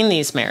we've seen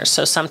these mares.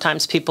 So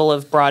sometimes people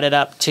have brought it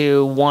up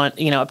to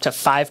up to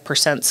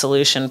 5%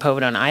 solution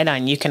povidone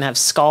iodine. You can have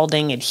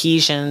scalding,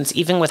 adhesions,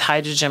 even with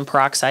hydrogen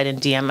peroxide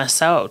and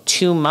DMSO.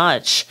 Too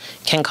much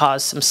can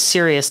cause some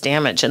serious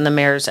damage, and the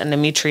mare's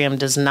endometrium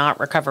does not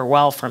recover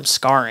well from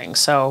scarring.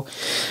 So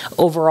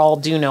overall,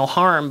 do no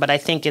harm. But I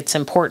think it's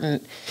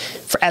important,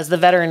 as the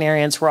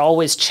veterinarians, we're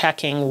always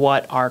checking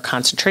what our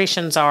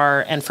concentrations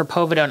are. And for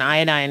povidone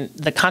iodine,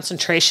 the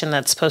concentration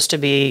that's supposed to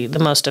be the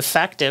most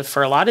effective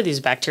for a lot of these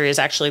bacteria is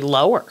actually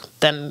lower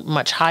than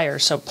much higher.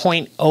 So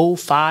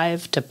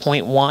 0.05 to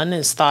 0.1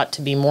 is thought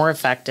to be more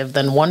effective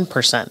than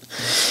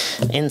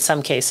 1% in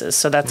some cases.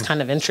 So that's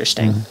kind of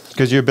interesting.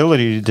 Because your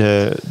ability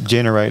to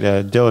generate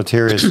a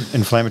deleterious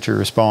inflammatory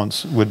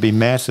response would be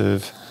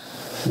massive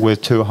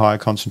with too high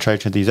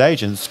concentration of these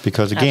agents,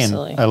 because again,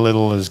 a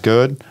little is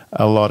good,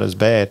 a lot is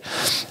bad.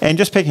 And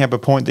just picking up a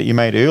point that you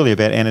made earlier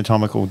about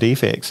anatomical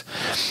defects,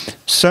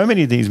 so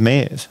many of these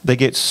mares, they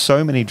get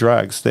so many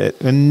drugs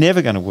that are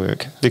never going to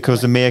work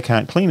because the mare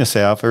can't clean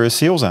herself or her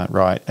seals aren't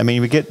right. I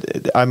mean,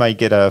 I may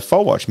get a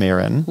foal watch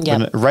mare in with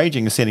a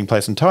raging ascending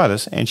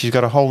placentitis, and she's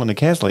got a hole in the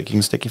caslick you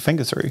can stick your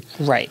finger through.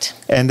 Right.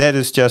 And that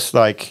is just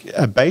like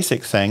a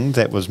basic thing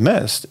that was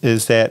missed,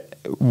 is that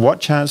what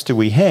chance do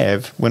we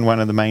have when one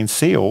of the main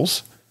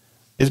seals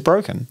is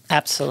broken?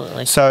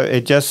 Absolutely. So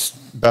it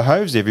just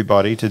behoves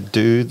everybody to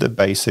do the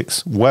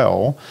basics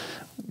well.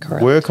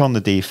 Correct. Work on the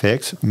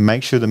defects,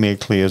 make sure the mare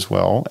clears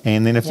well,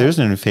 and then if there's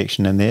an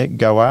infection in there,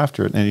 go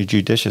after it in a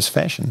judicious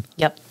fashion.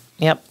 Yep,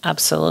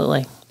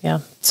 absolutely. Yeah.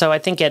 So I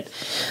think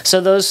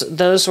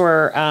those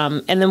were,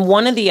 and then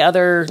one of the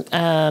other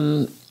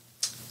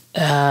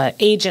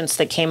agents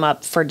that came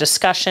up for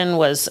discussion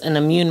was an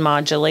immune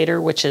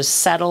modulator, which is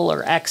Settle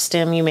or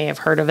Xstim. You may have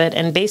heard of it.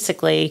 And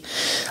basically,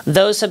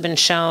 those have been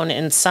shown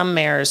in some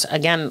mares.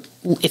 Again,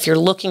 if you're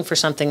looking for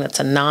something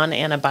that's a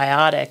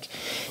non-antibiotic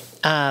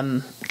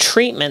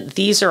treatment,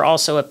 these are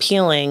also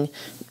appealing,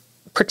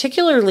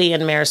 particularly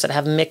in mares that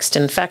have mixed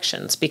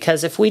infections,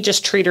 because if we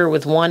just treat her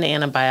with one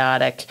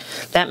antibiotic,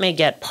 that may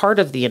get part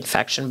of the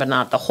infection but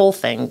not the whole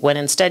thing, when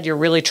instead you're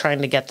really trying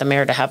to get the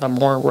mare to have a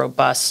more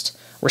robust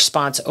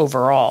response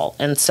overall.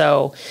 And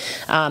so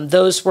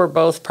those were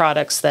both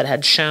products that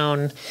had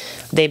shown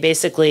they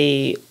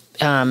basically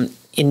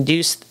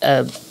induced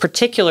a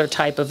particular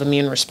type of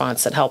immune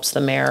response that helps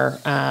the mare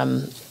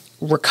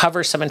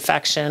recover some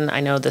infection.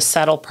 I know the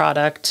Settle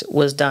product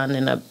was done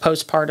in a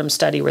postpartum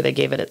study where they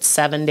gave it at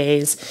 7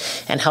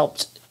 days and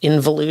helped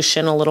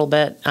involution a little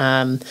bit.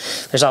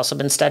 There's also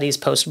been studies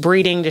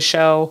post-breeding to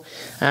show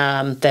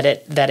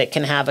that it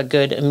can have a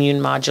good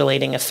immune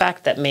modulating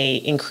effect that may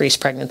increase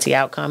pregnancy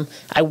outcome.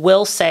 I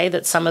will say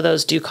that some of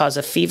those do cause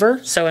a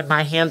fever. So in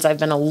my hands, I've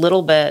been a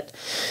little bit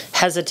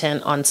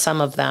hesitant on some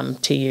of them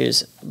to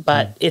use.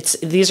 But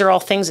these are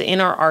all things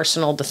in our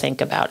arsenal to think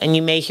about. And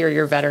you may hear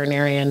your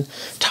veterinarian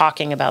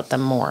talking about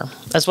them more,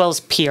 as well as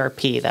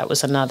PRP. That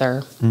was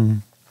another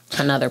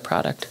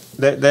product.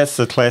 That's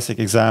the classic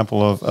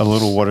example of a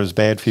little what is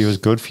bad for you is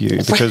good for you.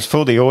 Because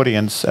for the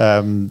audience,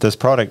 this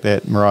product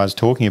that Maria's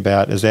talking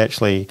about is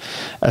actually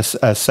a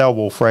cell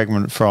wall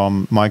fragment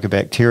from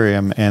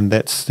Mycobacterium, and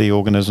that's the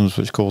organisms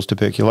which cause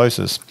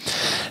tuberculosis.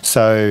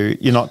 So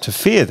you're not to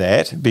fear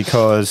that,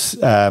 because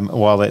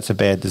while that's a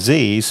bad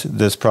disease,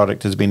 this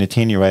product has been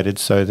attenuated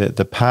so that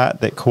the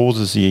part that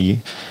causes the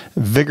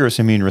vigorous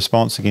immune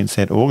response against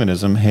that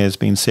organism has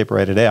been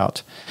separated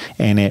out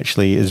and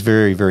actually is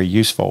very, very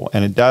useful.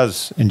 And it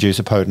does induce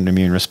a potent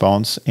immune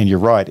response. And you're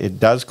right,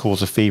 it does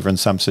cause a fever in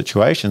some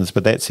situations,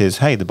 but that says,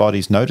 hey, the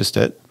body's noticed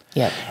it.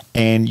 Yep.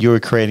 And you're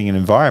creating an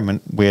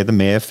environment where the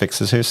mare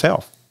fixes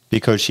herself,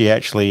 because she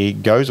actually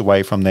goes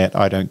away from that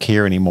I don't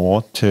care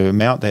anymore to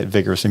mount that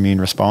vigorous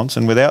immune response.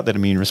 And without that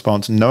immune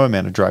response, no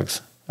amount of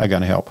drugs are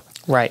going to help.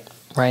 Right,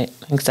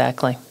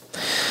 exactly.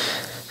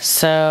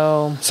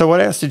 So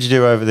what else did you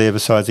do over there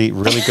besides eat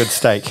really good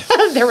steak?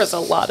 There was a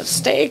lot of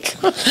steak.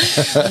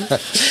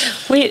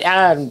 We,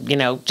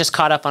 just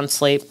caught up on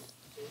sleep.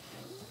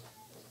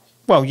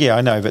 Well, yeah,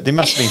 I know, but there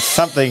must have been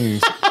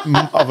something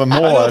of a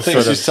more I don't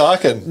think she's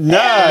talking. No,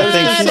 I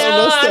think she's...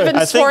 I've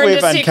been sworn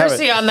to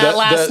secrecy on that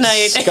last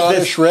night.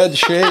 Scottish red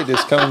shade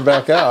is coming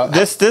back out.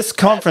 This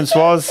conference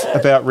was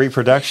about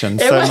reproduction,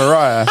 so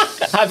Maria...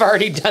 I've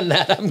already done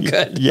that. I'm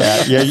good.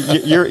 Yeah,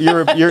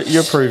 you're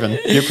proven.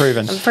 You're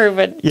proven. I'm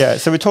proven. Yeah,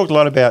 so we talked a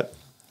lot about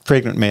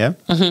pregnant mare.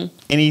 Mm-hmm.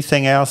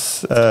 Anything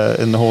else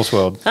in the horse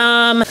world?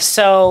 Other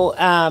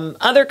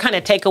kind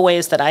of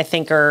takeaways that I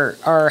think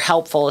are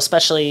helpful,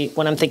 especially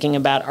when I'm thinking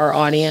about our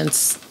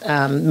audience,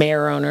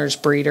 mare owners,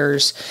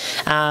 breeders.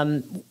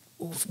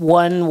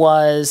 One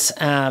was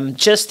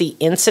just the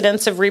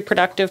incidence of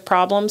reproductive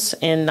problems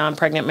in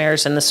non-pregnant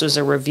mares, and this was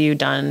a review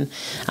done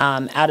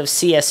out of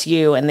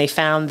CSU, and they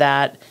found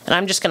that, and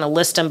I'm just going to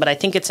list them, but I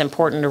think it's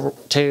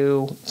important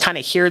to kind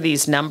of hear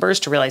these numbers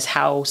to realize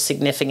how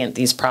significant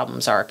these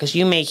problems are, because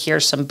you may hear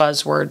some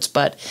buzzwords,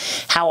 but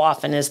how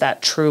often is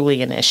that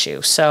truly an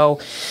issue? So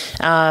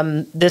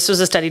this was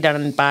a study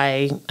done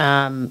by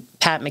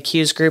Pat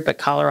McHugh's group at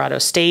Colorado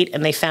State,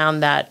 and they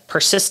found that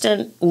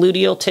persistent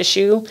luteal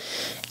tissue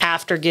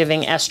after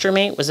giving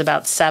estromate was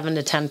about 7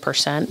 to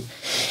 10%.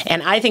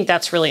 And I think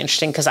that's really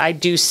interesting, because I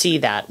do see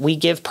that. We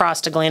give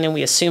prostaglandin,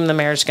 we assume the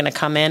mare is going to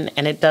come in,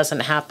 and it doesn't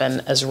happen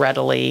as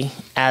readily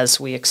as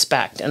we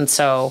expect. And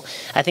so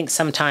I think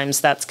sometimes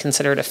that's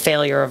considered a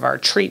failure of our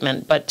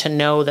treatment, but to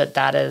know that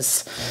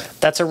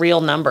that's a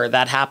real number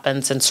that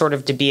happens, and sort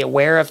of to be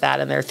aware of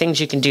that. And there are things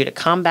you can do to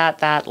combat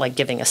that, like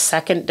giving a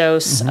second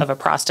dose of a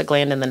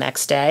prostaglandin the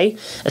next day,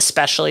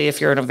 especially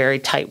if you're in a very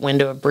tight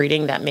window of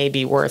breeding. That may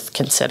be worth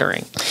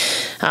considering.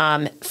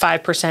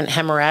 5%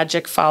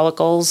 hemorrhagic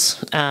follicles.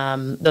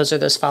 Those are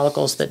those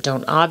follicles that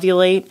don't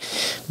ovulate.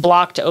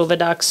 Blocked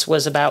oviducts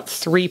was about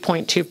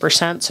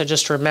 3.2%. So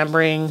just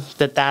remembering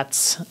that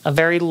that's a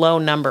very low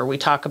number. We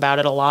talk about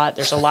it a lot.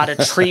 There's a lot of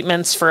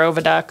treatments for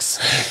oviducts.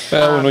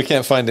 When we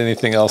can't find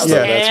anything else,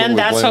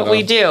 that's what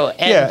we do.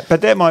 And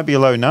but that might be a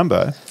low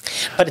number.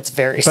 But it's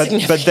very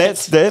significant. But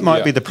that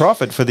might be the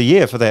profit for the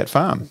year for that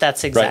farm.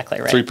 That's exactly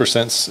right.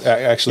 3%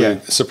 actually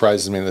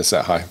surprises me that it's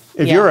that high.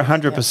 If you're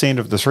 100%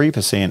 of the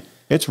 3%,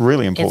 it's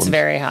really important. It's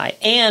very high.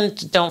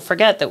 And don't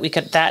forget that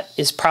that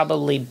is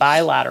probably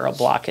bilateral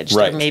blockage.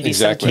 Right, There may be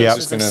some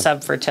cases of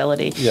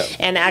subfertility. Yep.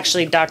 And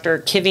actually, Dr.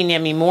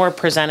 Kivinemi Moore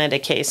presented a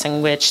case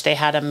in which they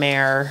had a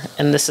mare,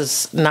 and this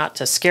is not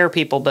to scare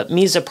people, but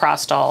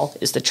misoprostol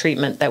is the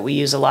treatment that we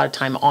use a lot of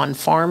time on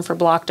farm for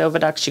blocked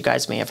oviducts. You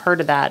guys may have heard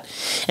of that.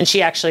 And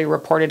she actually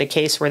reported a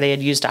case where they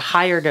had used a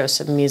higher dose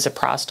of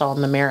misoprostol,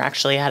 and the mare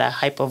actually had a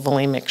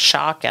hypovolemic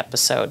shock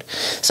episode.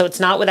 So it's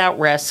not without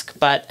risk,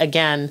 but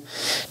again,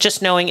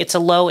 just knowing it's a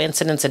low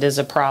incidence, it is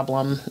a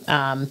problem.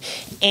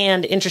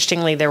 And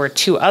interestingly, there were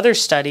 2 other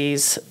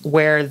studies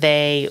where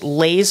they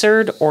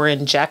lasered or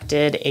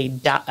injected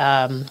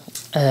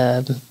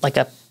like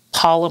a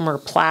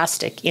polymer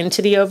plastic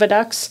into the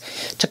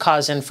oviducts to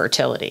cause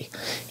infertility.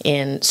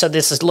 So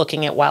this is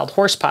looking at wild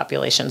horse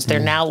populations. They're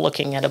now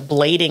looking at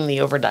ablating the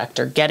oviduct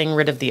or getting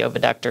rid of the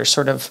oviduct or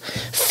sort of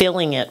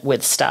filling it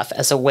with stuff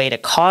as a way to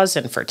cause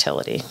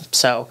infertility.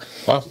 So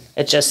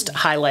it just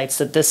highlights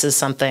that this is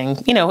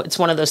something, it's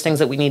one of those things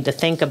that we need to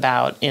think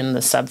about in the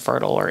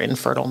subfertile or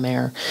infertile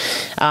mare.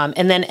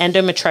 And then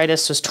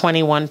endometritis was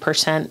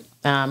 21%.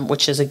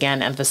 Which is,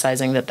 again,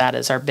 emphasizing that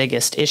is our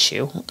biggest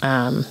issue.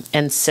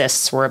 And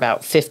cysts were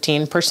about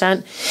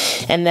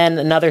 15%. And then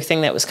another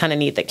thing that was kind of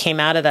neat that came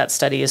out of that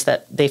study is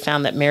that they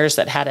found that mares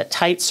that had a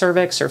tight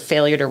cervix or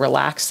failure to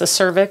relax the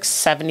cervix,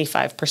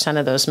 75%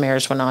 of those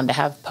mares went on to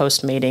have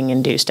post-mating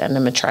induced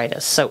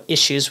endometritis. So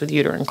issues with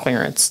uterine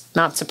clearance.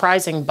 Not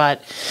surprising,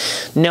 but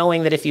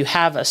knowing that if you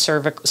have a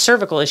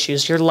cervical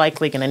issues, you're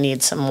likely going to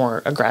need some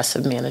more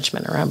aggressive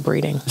management around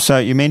breeding. So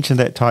you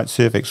mentioned that tight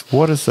cervix.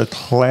 What is the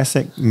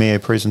classic mare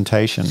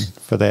presentation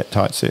for that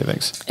tight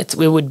cervix? It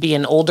would be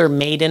an older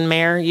maiden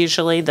mare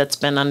usually that's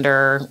been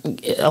under,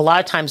 a lot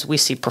of times we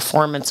see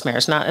performance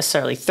mares, not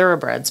necessarily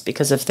thoroughbreds,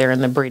 because if they're in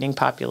the breeding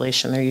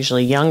population, they're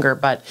usually younger,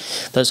 but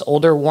those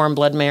older warm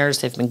blood mares,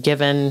 they've been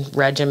given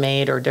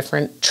Regimate or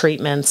different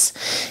treatments,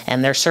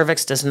 and their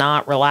cervix does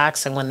not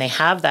relax, and when they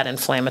have that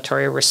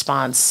inflammatory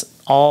response,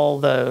 all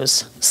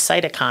those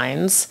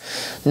cytokines,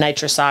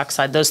 nitrous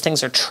oxide, those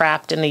things are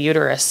trapped in the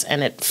uterus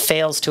and it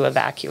fails to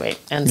evacuate.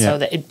 And so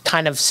that it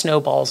kind of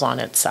snowballs on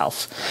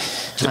itself.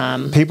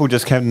 People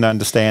just couldn't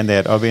understand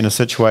that. I've been in a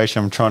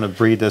situation, I'm trying to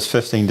breed this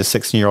 15 to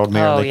 16-year-old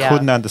mare, and they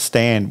couldn't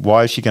understand,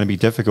 why is she going to be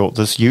difficult?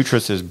 This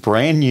uterus is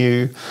brand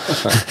new.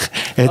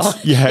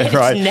 It's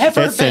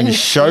never it's been in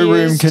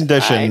showroom used.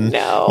 condition. I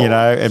know.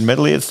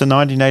 Admittedly, it's the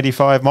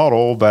 1985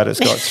 model, but it's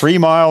got 3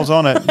 miles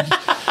on it.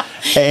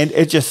 And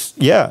it just,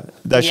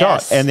 they're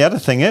shot. And the other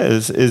thing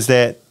is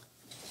that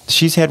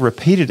she's had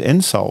repeated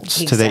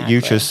insults to that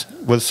uterus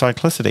with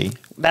cyclicity.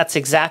 That's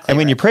exactly And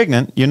when you're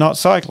pregnant, you're not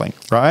cycling,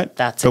 right?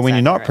 But when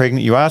you're not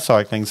pregnant, you are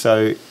cycling.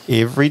 So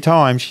every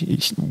time,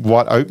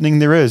 what opening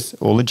there is,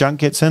 all the junk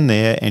gets in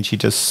there, and she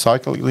just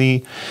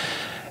cyclically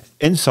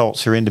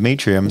insults her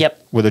endometrium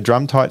with a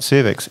drum-tight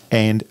cervix,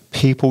 and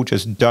people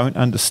just don't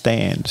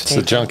understand. It's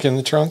the junk in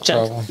the trunk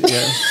problem.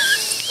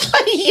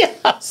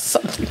 Yeah,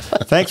 something like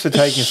that. Thanks for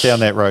taking us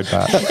down that road,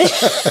 Bart.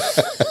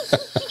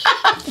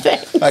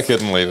 I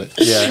couldn't leave it.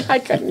 Yeah, I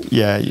couldn't.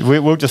 Yeah,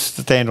 we'll just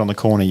stand on the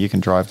corner. You can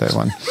drive that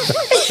one.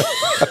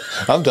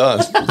 I'm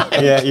done.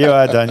 Yeah, you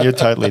are done. You're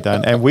totally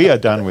done. And we are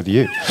done with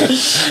you.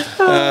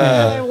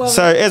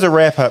 So as a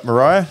wrap-up,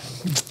 Mariah,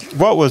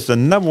 what was the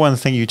number one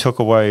thing you took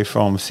away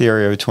from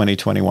Therio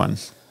 2021?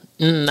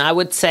 I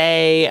would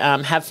say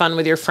have fun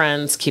with your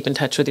friends, keep in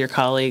touch with your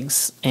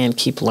colleagues, and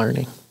keep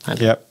learning.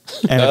 Yep.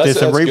 And if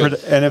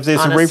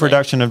there's some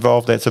reproduction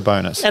involved, that's a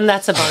bonus. And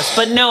that's a bonus.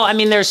 But no, I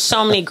mean, there's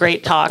so many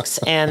great talks,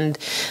 and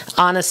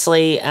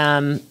honestly,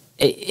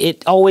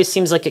 it always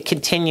seems like a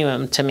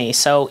continuum to me.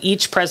 So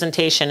each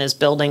presentation is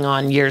building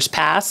on years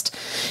past.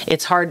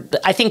 It's hard.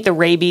 I think the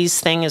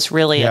rabies thing is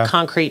really a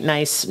concrete,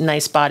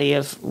 nice body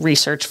of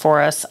research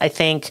for us. I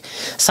think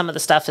some of the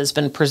stuff has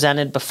been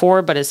presented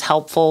before, but is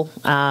helpful.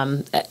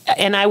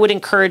 And I would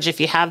encourage, if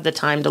you have the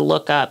time, to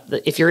look up.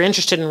 If you're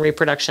interested in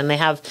reproduction, they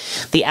have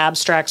the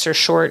abstracts are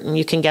short, and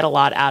you can get a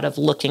lot out of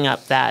looking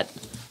up that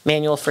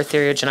manual for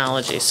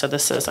theriogenology. So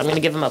I'm going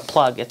to give them a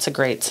plug. It's a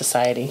great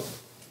society.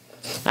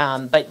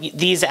 But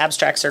these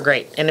abstracts are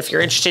great. And if you're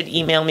interested,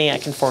 email me. I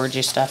can forward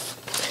you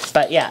stuff.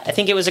 But yeah, I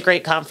think it was a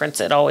great conference.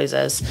 It always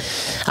is.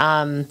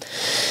 And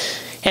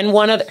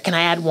can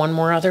I add one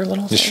more other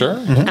little thing? Sure.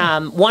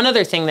 Mm-hmm. One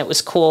other thing that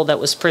was cool that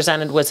was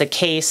presented was a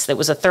case that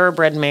was a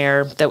thoroughbred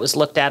mare that was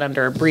looked at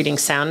under a breeding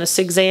soundness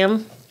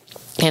exam.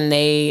 And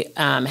they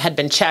had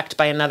been checked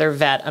by another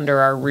vet under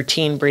our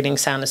routine breeding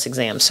soundness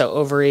exam. So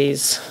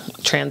ovaries,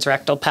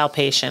 transrectal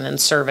palpation, and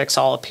cervix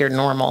all appeared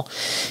normal.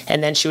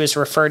 And then she was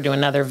referred to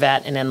another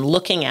vet, and in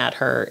looking at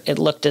her, it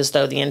looked as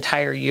though the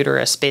entire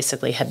uterus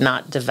basically had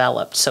not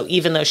developed. So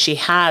even though she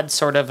had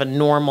sort of a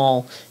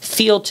normal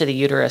feel to the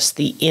uterus,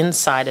 the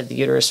inside of the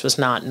uterus was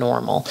not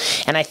normal.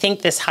 And I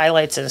think this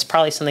highlights, and it's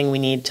probably something we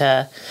need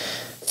to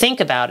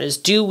think about, is,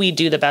 do we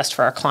do the best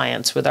for our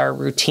clients with our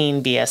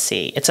routine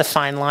BSE? It's a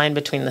fine line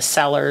between the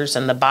sellers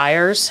and the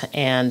buyers,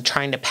 and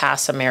trying to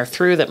pass a mare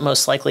through that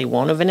most likely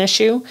won't have an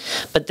issue.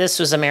 But this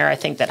was a mare, I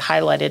think, that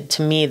highlighted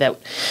to me that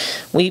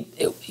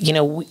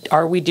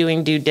are we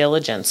doing due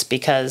diligence?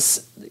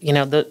 Because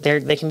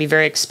they can be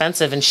very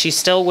expensive, and she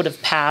still would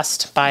have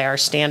passed by our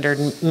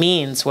standard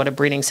means what a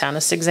breeding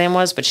soundness exam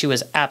was, but she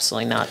was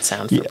absolutely not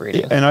sound for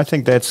breeding. And I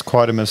think that's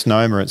quite a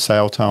misnomer at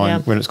sale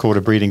time when it's called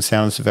a breeding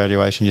soundness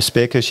evaluation. You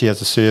spec her, she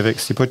has a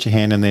cervix, you put your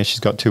hand in there,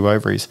 she's got 2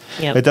 ovaries.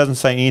 Yep. It doesn't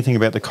say anything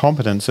about the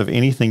competence of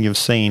anything you've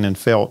seen and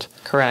felt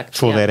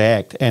for that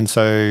act. And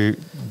so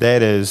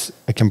that is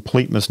a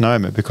complete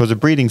misnomer, because a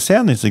breeding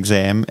soundness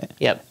exam,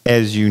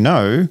 as you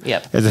know,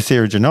 as a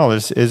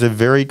theriogenologist, is a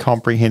very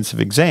comprehensive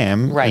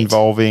exam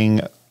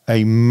involving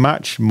a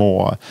much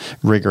more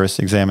rigorous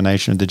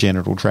examination of the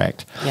genital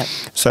tract.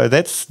 So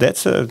that's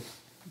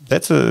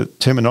that's a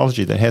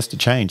terminology that has to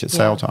change at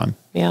sale time.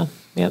 Yeah.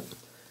 Yep.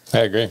 I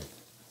agree.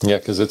 Yeah,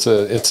 because it's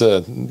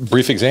a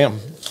brief exam.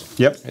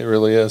 Yep. It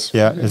really is.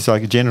 Yeah, it's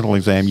like a genital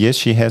exam. Yes,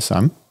 she has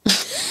some.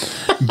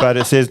 But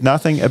it says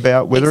nothing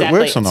about whether it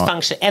works or not.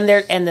 Function.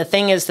 And the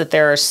thing is that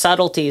there are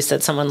subtleties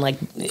that someone like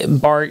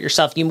Bart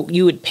yourself,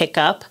 you would pick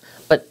up,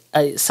 but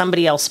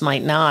somebody else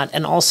might not.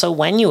 And also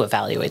when you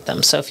evaluate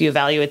them. So if you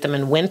evaluate them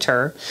in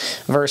winter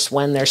versus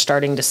when they're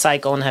starting to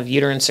cycle and have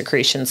uterine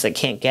secretions that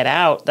can't get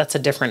out, that's a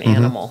different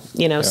animal.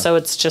 So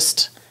it's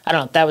just, I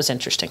don't know, that was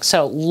interesting.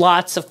 So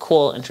lots of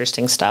cool,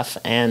 interesting stuff,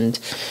 and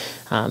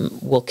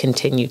we'll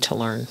continue to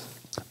learn.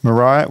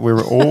 Mariah, we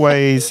were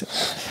always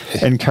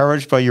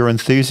encouraged by your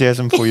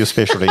enthusiasm for your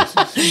specialties.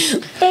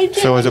 Thank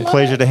you. So it was a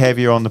pleasure to have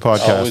you on the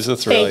podcast. Always a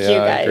thrill. Thank you, guys.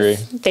 I agree.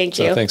 Thank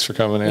you. So thanks for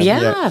coming in.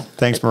 Yeah.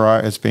 Thanks,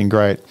 Mariah. It's been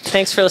great.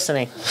 Thanks for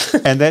listening.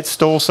 And that's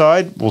Stall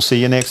Side. We'll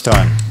see you next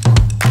time.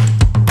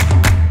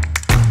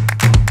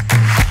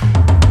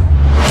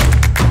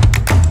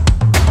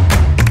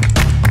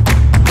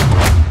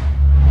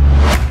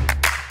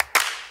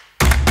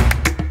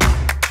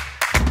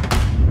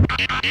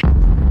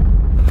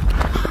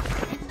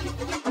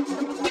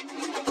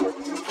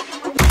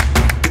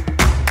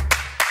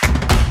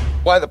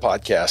 Why the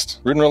podcast?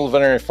 Rood and Riddle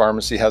Veterinary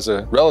Pharmacy has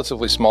a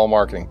relatively small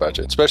marketing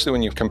budget, especially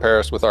when you compare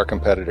us with our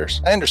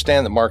competitors. I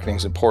understand that marketing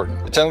is important,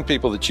 but telling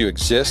people that you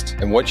exist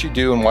and what you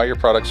do and why your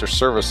products or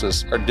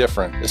services are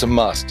different is a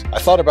must. I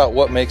thought about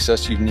what makes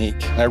us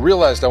unique, and I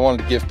realized I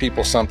wanted to give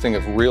people something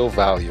of real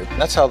value.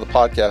 And that's how the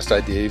podcast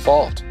idea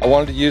evolved. I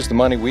wanted to use the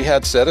money we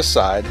had set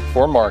aside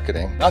for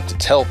marketing, not to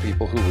tell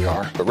people who we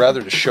are, but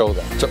rather to show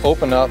them, to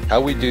open up how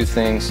we do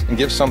things and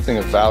give something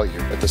of value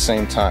at the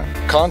same time.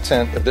 The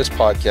content of this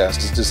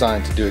podcast is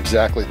designed to do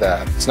exactly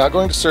that. It's not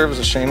going to serve as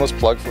a shameless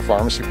plug for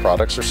pharmacy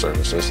products or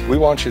services. We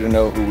want you to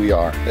know who we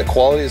are, that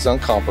quality is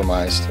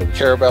uncompromised, that we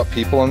care about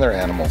people and their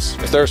animals.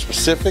 If there are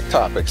specific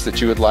topics that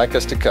you would like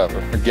us to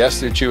cover or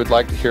guests that you would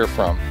like to hear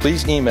from,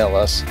 please email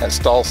us at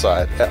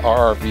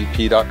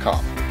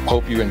stallside@rrvp.com.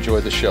 Hope you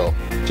enjoy the show.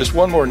 Just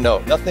one more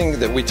note, nothing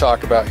that we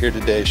talk about here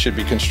today should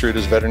be construed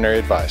as veterinary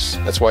advice.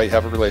 That's why you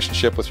have a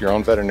relationship with your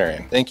own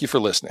veterinarian. Thank you for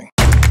listening.